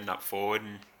midfield and up forward,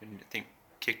 and I think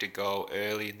kicked a goal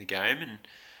early in the game,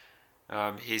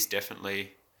 and he's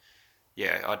definitely...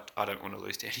 I don't want to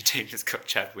lose to any team that's got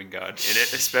Chad Wingard in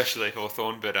it, especially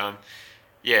Hawthorn, but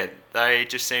they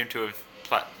just seem to have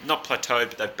not plateaued,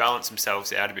 but they've balanced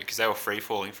themselves out a bit because they were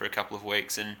free-falling for a couple of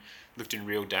weeks and looked in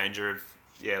real danger of,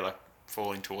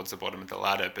 falling towards the bottom of the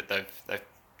ladder, but they've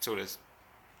sort of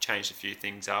changed a few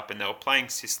things up, and they were playing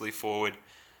Sicily forward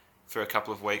for a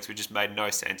couple of weeks, which just made no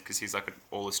sense because he's like an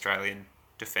all-Australian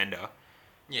defender.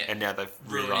 Yeah. And now they've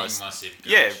realised...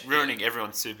 Ruining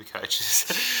everyone's super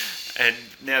coaches. And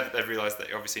now that they've realised that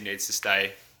he obviously needs to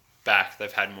stay back,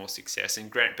 they've had more success.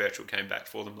 And Grant Birchall came back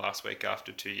for them last week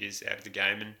after 2 years out of the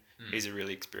game, and he's a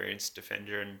really experienced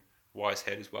defender and wise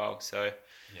head as well. So it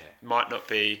might not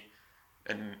be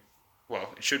it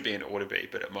should be an ought to be,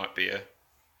 but it might be a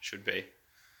should be.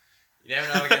 You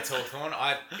never know against Hawthorn.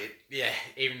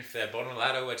 Even if they're bottom of the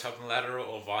ladder, we're top of the ladder,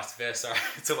 or vice versa,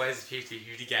 it's always a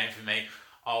 50-50 game for me.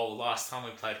 Last time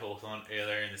we played Hawthorn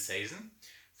earlier in the season,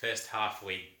 first half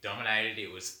we dominated.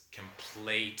 It was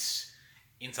complete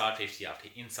inside 50 after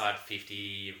inside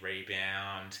 50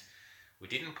 rebound. We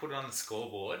didn't put it on the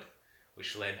scoreboard,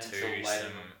 which led to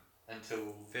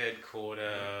until third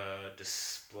quarter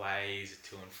displays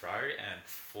to and fro, and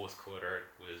fourth quarter it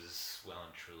was well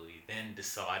and truly then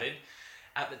decided.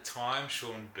 At the time,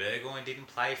 Sean Burgoyne didn't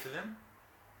play for them.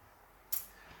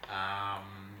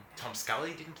 Tom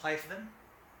Scully didn't play for them.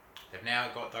 They've now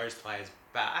got those players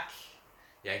back.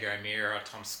 Jaeger O'Meara,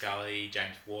 Tom Scully,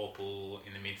 James Warple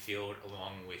in the midfield,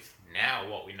 along with now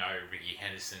what we know Ricky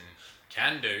Henderson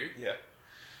can do. Yeah.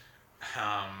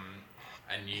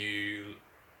 A new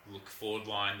look forward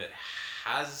line that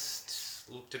has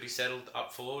looked to be settled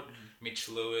up forward. Mitch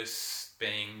Lewis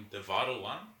being the vital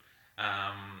one.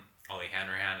 Ollie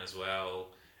Hanrahan as well.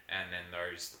 And then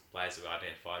those players have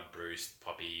identified Bruce,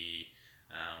 Poppy,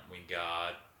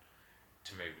 Wingard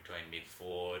to move between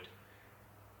mid-forward,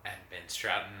 and Ben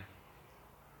Stratton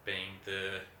being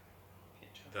the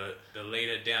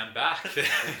leader down back. The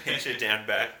pincher down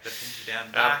back. The pincher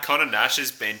down back. Connor Nash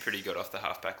has been pretty good off the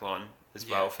halfback line as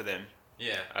well for them.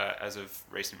 Yeah. As of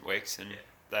recent weeks, and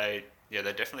they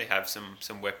definitely have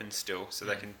some weapons still, so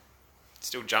they can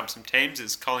still jump some teams,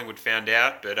 as Collingwood found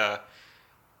out. But I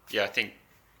think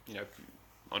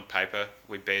on paper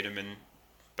we beat them, and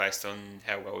based on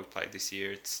how well we've played this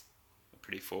year, it's a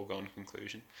pretty foregone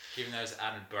conclusion. Given those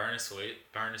added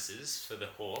bonuses for the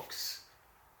Hawks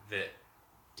that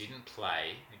didn't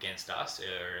play against us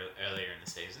earlier in the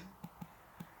season,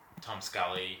 Tom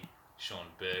Scully, Sean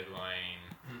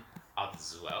Burgoyne,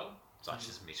 others as well, such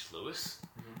as Mitch Lewis,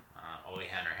 Ollie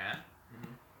Hanrahan.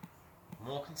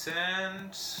 More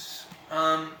concerned?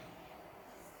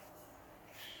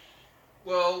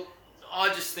 Well, I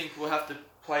just think we'll have to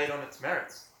play it on its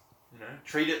merits.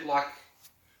 Treat it like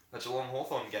a Geelong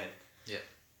Hawthorn game. Yeah.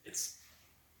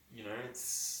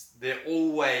 They're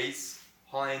always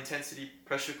high intensity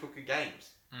pressure cooker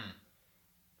games.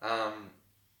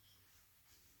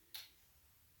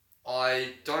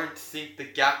 I don't think the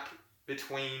gap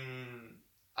between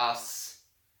us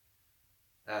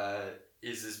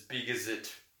is as big as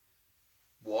it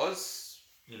was.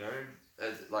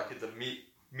 Like at the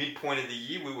midpoint of the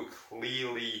year, we were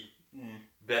clearly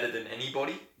better than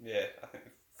anybody. Yeah, I think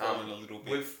we've fallen a little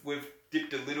bit. We've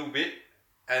dipped a little bit,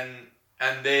 and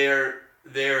they're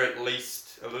at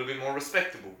least a little bit more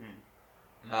respectable,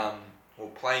 or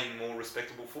playing more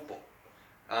respectable football.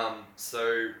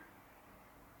 So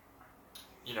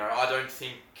I don't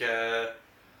think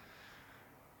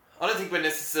we're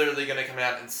necessarily going to come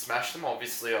out and smash them.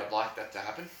 Obviously, I'd like that to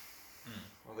happen.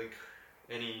 I think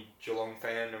any Geelong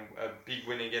fan, a big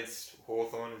win against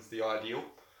Hawthorn is the ideal.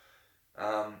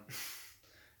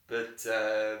 But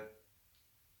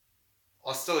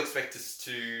I still expect us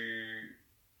to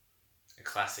A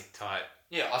classic type.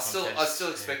 Yeah, I still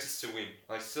expect us to win.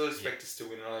 I still expect us to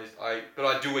win, and but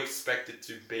I do expect it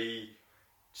to be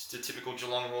just a typical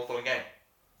Geelong Hawthorn game.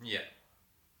 Yeah.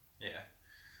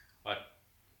 I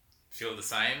feel the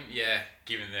same. Yeah,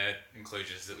 given the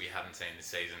inclusions that we haven't seen this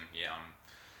season, I'm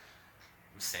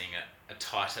seeing a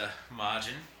tighter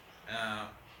margin.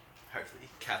 Hopefully,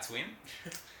 Cats win.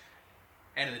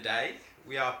 End of the day,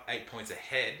 we are 8 points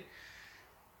ahead.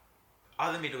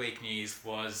 Other midweek news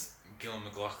was Gil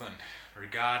McLaughlin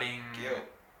regarding... Gil.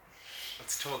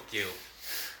 Let's talk Gil.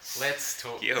 Let's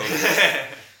talk Gil.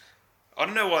 I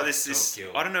don't know why this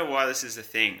is a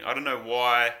thing. I don't know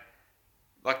why.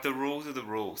 Like, the rules are the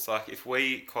rules. Like, if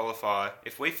we qualify,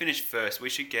 if we finish first, we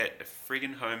should get a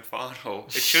friggin' home final.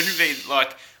 It shouldn't be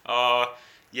like,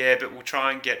 yeah, but we'll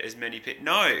try and get as many people.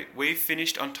 No, we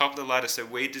finished on top of the ladder, so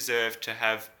we deserve to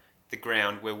have the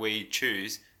ground where we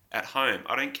choose at home.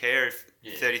 I don't care if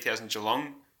 30,000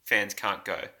 Geelong fans can't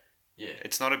go. Yeah.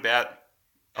 It's not about...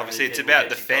 Obviously, it's about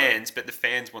the fans, but the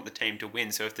fans want the team to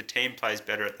win. So if the team plays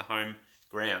better at the home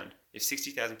ground, if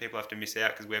 60,000 people have to miss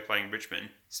out because we're playing Richmond,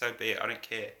 so be it. I don't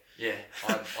care. Yeah,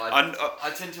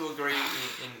 I tend to agree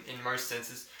in most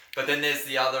senses. But then there's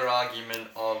the other argument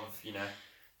of,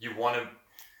 you want to...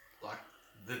 Like,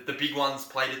 the big ones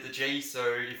played at the G,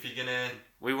 so if you're going to...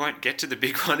 We won't get to the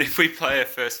big one if we play a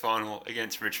first final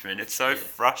against Richmond. It's so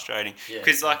frustrating.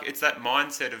 Because, it's that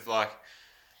mindset of, like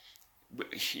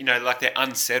they're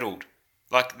unsettled.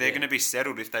 Like, they're going to be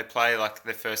settled if they play, like,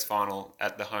 their first final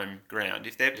at the home ground.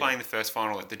 If they're playing the first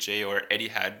final at the G or at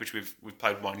Etihad, which we've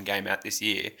played one game at this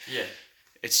year,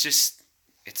 it's just...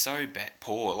 It's so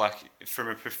poor. Like, from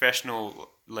a professional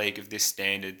league of this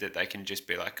standard, that they can just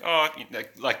be like,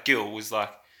 like Gil was like,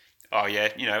 oh yeah,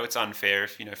 it's unfair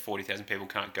if 40,000 people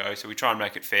can't go, so we try and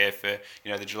make it fair for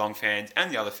the Geelong fans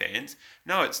and the other fans.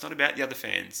 No, it's not about the other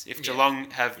fans. If Geelong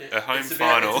have a home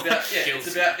final,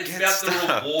 it's about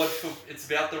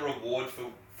stuff. the reward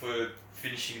for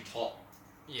finishing top,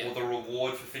 or the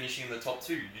reward for finishing in the top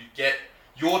two. You get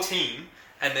your team,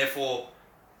 and therefore,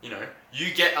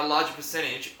 you get a larger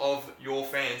percentage of your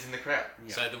fans in the crowd.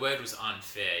 Yeah. So the word was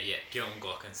unfair. Yeah, Gillon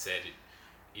Glocken said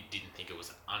it didn't think it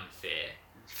was unfair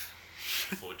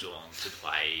for Geelong to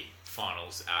play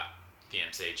finals at the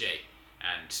MCG,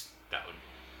 and that would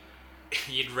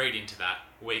you'd read into that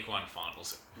week one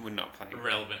finals we're not playing.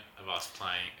 Irrelevant of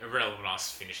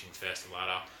us finishing first of the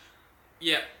ladder.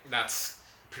 Yeah, that's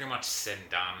pretty much said and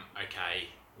done. Okay,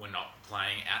 we're not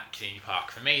playing at Kardinia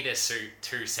Park. For me, there's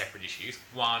two separate issues.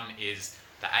 One is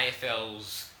the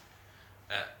AFL's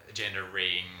agenda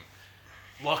reading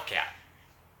lockout.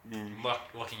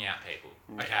 Locking out people.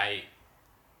 Okay,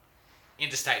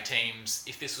 interstate teams,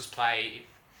 if this was played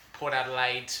Port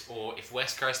Adelaide or if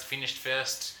West Coast finished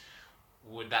first,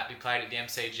 would that be played at the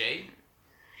MCG?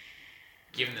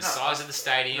 Given the size of the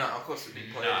stadium? No, of course it would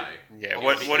be played. No. Yeah,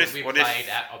 what if played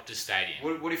at Optus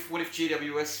Stadium? What if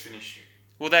GWS finished?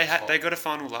 Well, they got a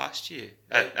final last year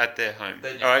at their home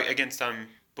against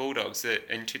Bulldogs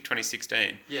in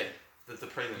 2016. Yeah, the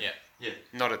prelim. Yeah.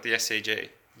 Not at the SCG.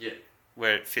 Yeah.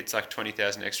 Where it fits like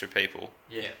 20,000 extra people.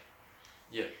 Yeah.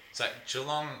 So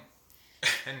Geelong,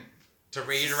 and to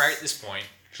reiterate this point,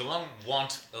 Geelong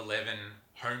want 11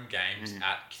 home games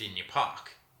at Kardinia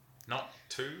Park, not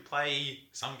to play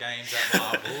some games at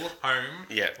Marvel home,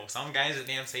 or some games at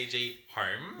the MCG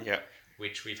home,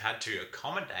 which we've had to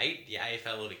accommodate. The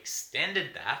AFL have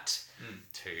extended that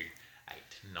to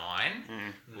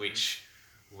 8-9, which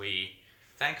we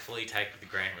thankfully take with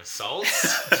a grain of salt,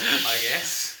 I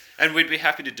guess. And we'd be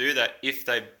happy to do that if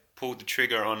they pulled the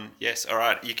trigger on, yes, all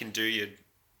right, you can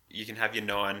have your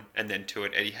 9 and then 2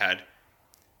 at Etihad.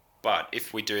 But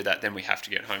if we do that, then we have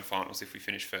to get home finals if we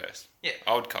finish first. Yeah.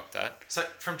 I would cop that. So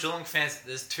from Geelong fans,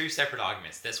 there's two separate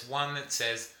arguments. There's one that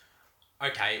says,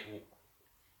 okay,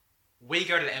 we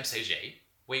go to the MCG,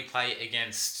 we play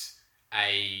against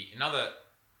another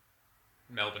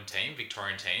Melbourne team,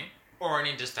 Victorian team, or an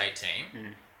interstate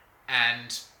team,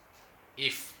 and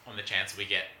if on the chance we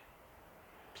get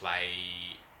play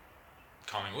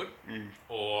Collingwood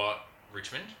or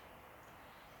Richmond,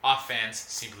 our fans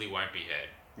simply won't be heard.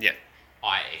 Yeah.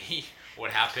 I.e.,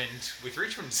 what happened with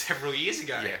Richmond several years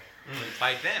ago when we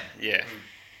played them. Yeah.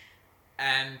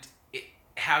 And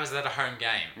how is that a home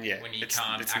game when you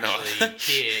can't actually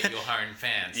hear your home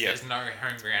fans? There's no home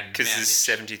ground advantage. Because there's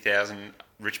 70,000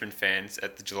 Richmond fans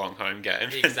at the Geelong home game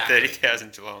Exactly. and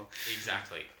 30,000 Geelong.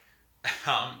 Exactly.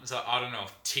 So I don't know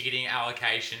if ticketing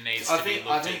allocation needs to be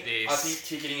looked at this. I think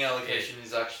ticketing allocation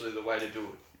is actually the way to do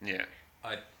it.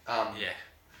 Yeah.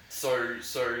 So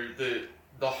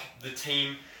the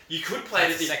team, you could play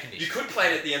it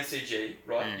at the MCG,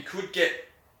 right? You could get,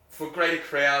 for greater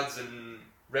crowds and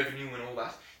revenue and all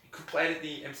that, you could play it at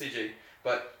the MCG,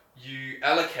 but you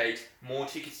allocate more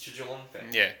tickets to Geelong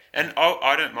fans. Yeah, and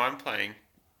I don't mind playing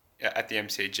at the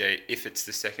MCG if it's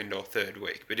the second or third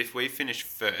week, but if we finish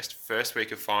first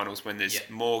week of finals when there's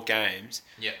more games,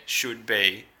 should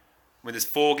be when there's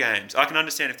 4 games. I can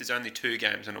understand if there's only 2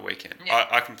 games on a weekend.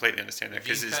 I completely understand that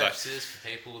because there's purposes for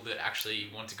people that actually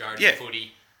want to go to the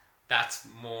footy, that's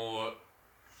more.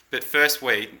 But first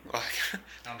week, I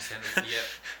understand that.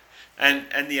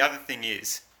 And the other thing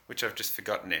is, which I've just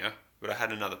forgotten now, but I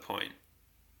had another point.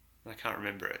 I can't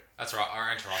remember it. That's right.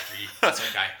 I interrupted you. That's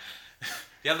okay.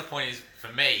 The other point is,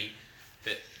 for me,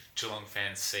 that Geelong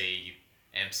fans see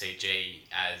MCG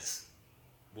as,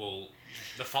 well,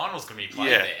 the final's going to be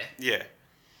played there. Yeah.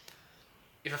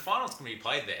 If a final's going to be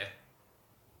played there,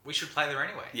 we should play there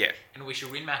anyway. Yeah. And we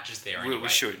should win matches there anyway. We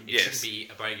should, It shouldn't be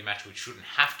a bogey match. We shouldn't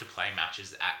have to play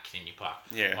matches at Kardinia Park.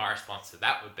 Yeah. My response to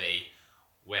that would be,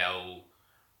 well,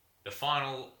 the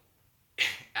final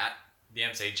at the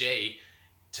MCG,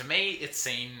 to me, it's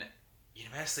seen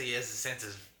universally as a sense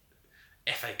of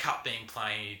FA Cup being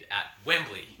played at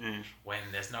Wembley when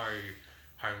there's no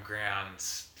home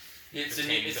grounds. It's a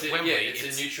neutral venue.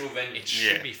 It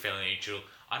should be fairly neutral.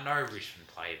 I know Richmond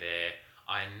play there.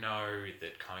 I know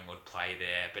that Collingwood play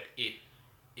there, but it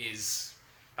is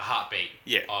the heartbeat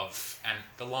and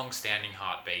the long-standing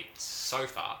heartbeat so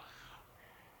far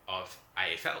of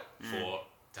AFL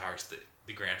to host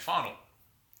the grand final.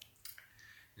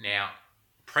 Now,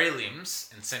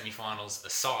 prelims and semi-finals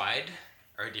aside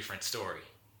are a different story.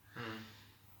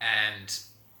 And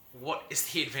what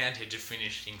is the advantage of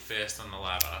finishing first on the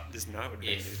ladder? There's no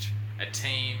advantage. If a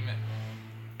team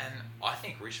And I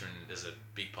think Richmond, there's a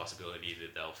big possibility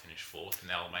that they'll finish fourth and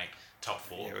they'll make top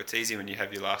four. Yeah, well, it's easy when you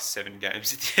have your last 7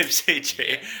 games at the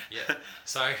MCG. Yeah.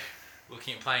 So,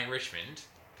 looking at playing Richmond,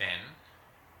 then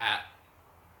at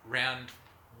round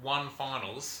 1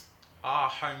 finals, are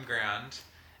home ground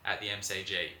at the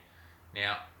MCG.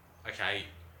 Now, okay,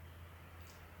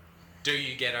 do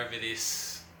you get over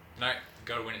this? No,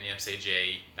 got to win at the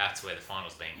MCG. That's where the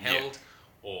final's being held.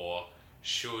 Or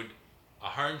should a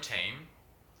home team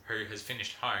who's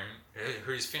finished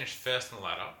first on the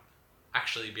ladder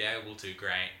actually be able to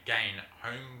gain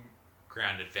home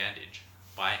ground advantage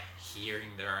by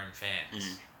hearing their own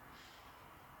fans?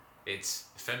 It's,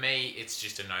 for me, it's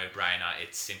just a no-brainer.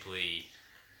 It's simply,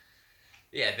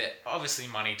 that obviously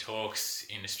money talks,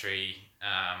 industry,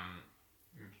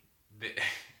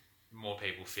 more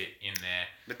people fit in there.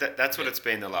 But that's what it's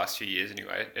been the last few years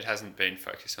anyway. It hasn't been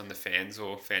focused on the fans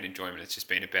or fan enjoyment. It's just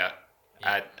been about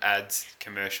ads,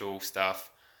 commercial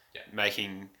stuff,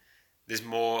 there's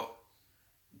more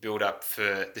build up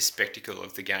for the spectacle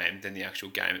of the game than the actual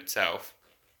game itself.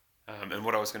 And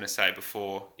what I was going to say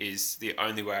before is the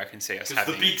only way I can see us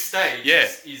having... the big stage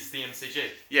is the MCG.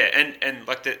 Yeah, and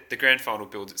like the grand final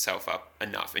builds itself up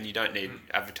enough, and you don't need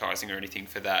advertising or anything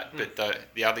for that. But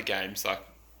the other games, like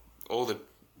all the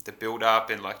build up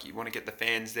and like you want to get the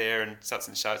fans there and such,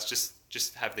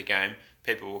 just have the game.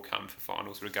 People will come for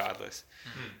finals regardless.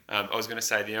 I was going to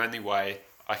say the only way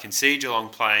I can see Geelong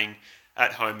playing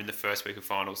at home in the first week of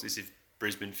finals is if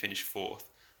Brisbane finish fourth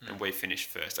and we finish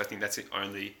first. I think that's the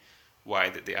only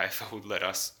way that the AFL would let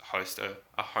us host a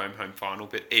home final.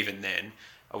 But even then,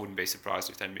 I wouldn't be surprised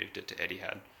if they moved it to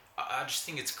Etihad. I just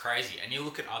think it's crazy. And you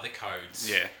look at other codes.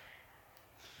 Yeah.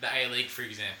 The A-League, for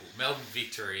example. Melbourne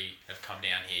Victory have come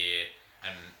down here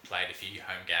and played a few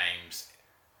home games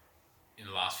in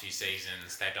the last few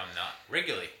seasons. They've done that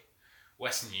regularly.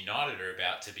 Western United are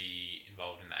about to be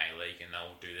involved in the A-League and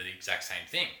they'll do the exact same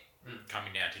thing,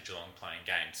 coming down to Geelong playing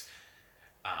games.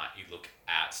 You look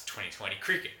at 2020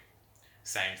 cricket.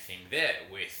 Same thing there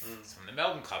with some of the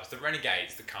Melbourne clubs, the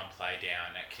Renegades that come play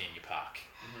down at Kardinia Park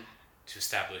to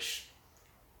establish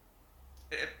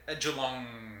a Geelong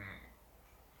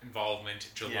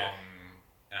involvement, Geelong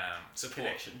support.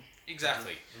 Connection.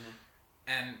 Exactly.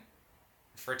 And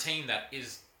for a team that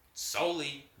is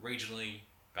solely regionally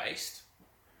based,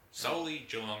 solely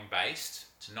Geelong based,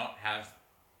 to not have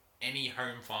any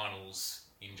home finals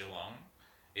in Geelong,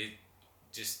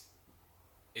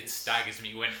 it staggers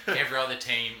me when every other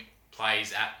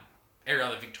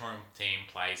Victorian team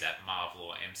plays at Marvel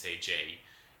or MCG.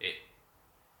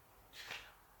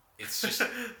 It's just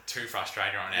too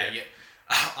frustrating right now. Yeah.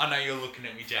 I know you're looking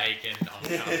at me, Jake, and I'm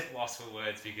kind of lost for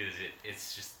words because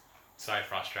it's just so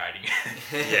frustrating.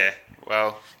 Yeah,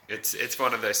 well, it's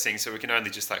one of those things, so we can only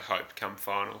just like hope come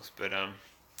finals, but Well,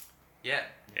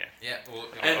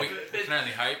 And we can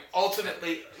only hope.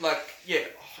 Ultimately,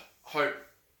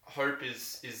 hope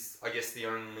is I guess the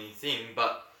only thing,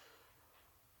 but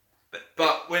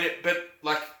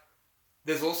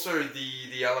there's also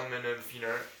the element of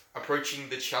approaching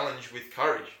the challenge with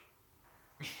courage.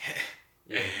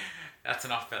 Yeah. That's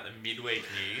enough about the midweek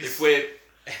news.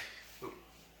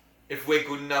 If we're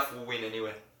good enough, we'll win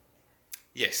anyway.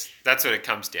 yes, that's what it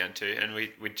comes down to, and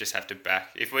we just have to back.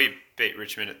 If we beat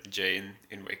Richmond at the G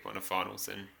in week 1 of finals,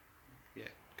 then yeah,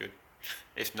 good.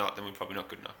 If not, then we're probably not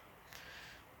good enough.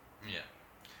 Yeah.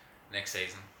 Next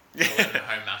season. 11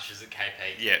 home matches at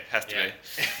KP. Yeah, it has to be.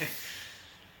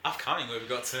 Upcoming, we've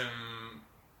got some...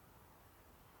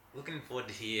 Looking forward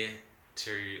to hear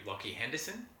to Lockie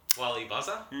Henderson, Wally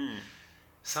Buzzer,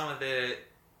 some of the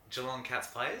Geelong Cats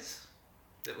players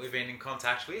that we've been in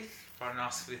contact with, providing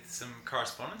us with some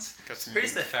correspondence.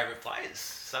 Who's their favourite players?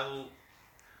 So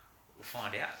we'll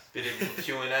find out. Bit of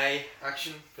Q&A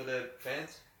action for the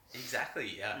fans.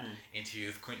 Exactly, yeah. Interview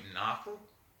with Quinton Narkle.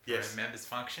 Yes. For a members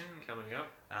function. Coming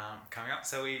up.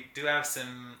 So we do have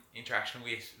some interaction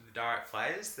with the direct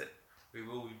players that we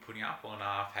will be putting up on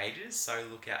our pages, so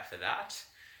look out for that.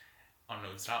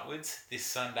 Onwards and upwards. This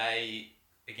Sunday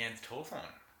against Hawthorn.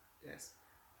 Yes.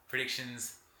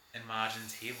 Predictions and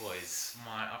margins here, boys.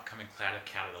 My upcoming cloud of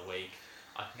cat of the week.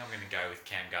 I think I'm going to go with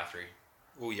Cam Guthrie.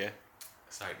 Oh, yeah.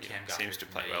 So Cam Guthrie seems to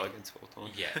play well against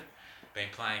Hawthorn. Yeah. Been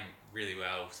playing really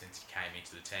well since he came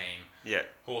into the team. Yeah.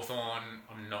 Hawthorn,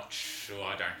 I'm not sure.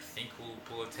 I don't think we'll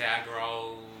pull a tag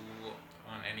roll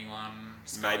on anyone.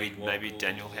 Maybe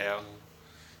Daniel Howe.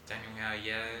 Daniel Howe,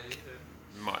 yeah.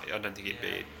 I don't think he'd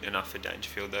be enough for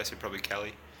Dangerfield though, so probably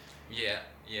Kelly. Yeah.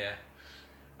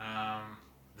 At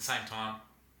the same time,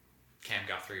 Cam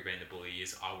Guthrie being the bully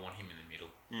is, I want him in the middle.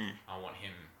 I want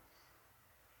him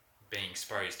being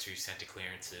exposed to centre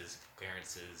clearances,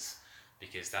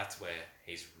 because that's where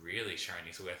he's really shown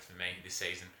his worth for me this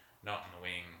season. Not on the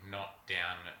wing, not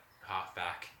down at half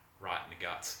back, right in the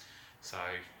guts. So,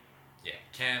 yeah,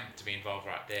 Cam to be involved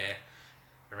right there,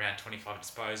 around 25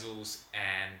 disposals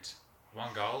and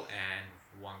 1 goal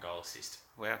and 1 goal assist.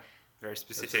 Wow, very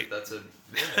specific. That's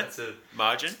a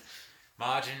Margin?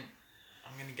 Margin,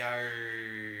 I'm going to go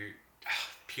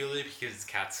purely because it's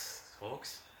Cats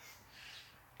Hawks.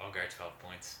 I'll go 12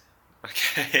 points.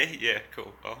 Okay, yeah,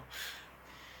 cool. Oh.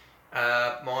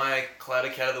 My Clouder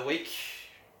Cat of the week.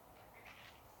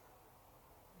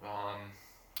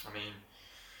 I mean,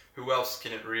 who else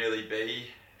can it really be?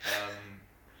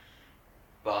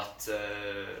 But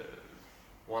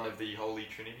one of the Holy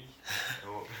Trinity,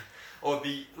 or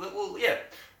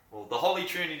the Holy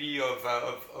Trinity of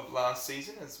last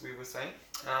season, as we were saying.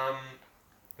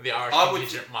 The Irish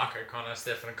contingent, Mark O'Connor,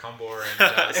 Stefan Combor,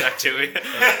 and Zach Tui.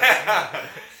 Yeah,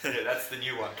 that's the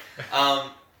new one.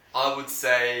 I would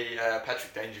say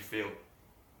Patrick Dangerfield.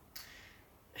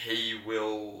 He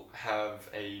will have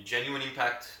a genuine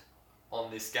impact on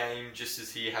this game, just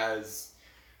as he has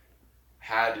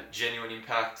had genuine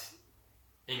impact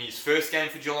in his first game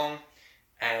for Geelong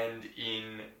and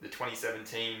in the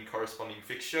 2017 corresponding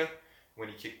fixture when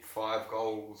he kicked 5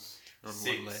 goals, On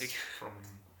 6 one leg. from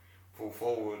full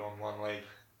forward on 1 leg.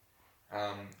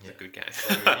 It's a good game.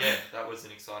 So yeah, that was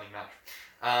an exciting match.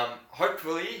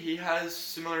 Hopefully he has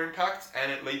similar impact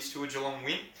and it leads to a Geelong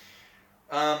win.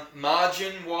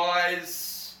 Margin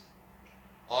wise,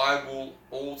 I will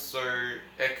also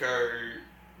echo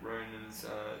Ronan's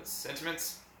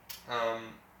sentiments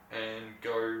and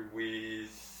go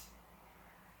with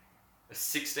a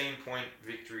 16-point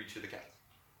victory to the Cats.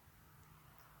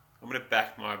 I'm going to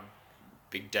back my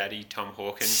big daddy Tom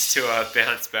Hawkins to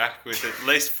bounce back with at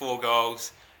least 4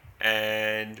 goals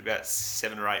and about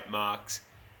 7 or 8 marks.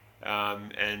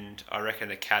 And I reckon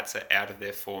the Cats are out of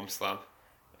their form slump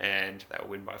and they'll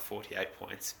win by 48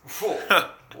 points. Ooh,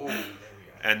 there we go.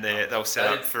 And they'll set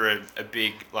up for a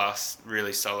big last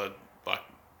really solid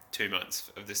 2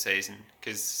 months of the season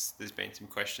because there's been some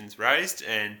questions raised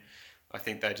and I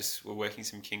think they just were working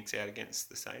some kinks out against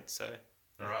the Saints, so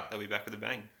all right, they'll be back with a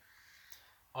bang.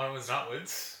 Onwards and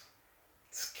upwards.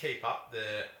 Let's keep up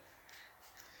the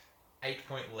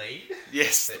 8-point lead.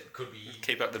 Yes, That could be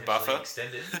keep up the potentially buffer.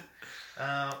 extended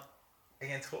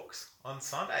against Hawks on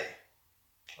Sunday.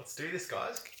 Let's do this,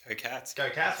 guys. Go Cats. Go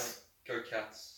Cats. Go Cats.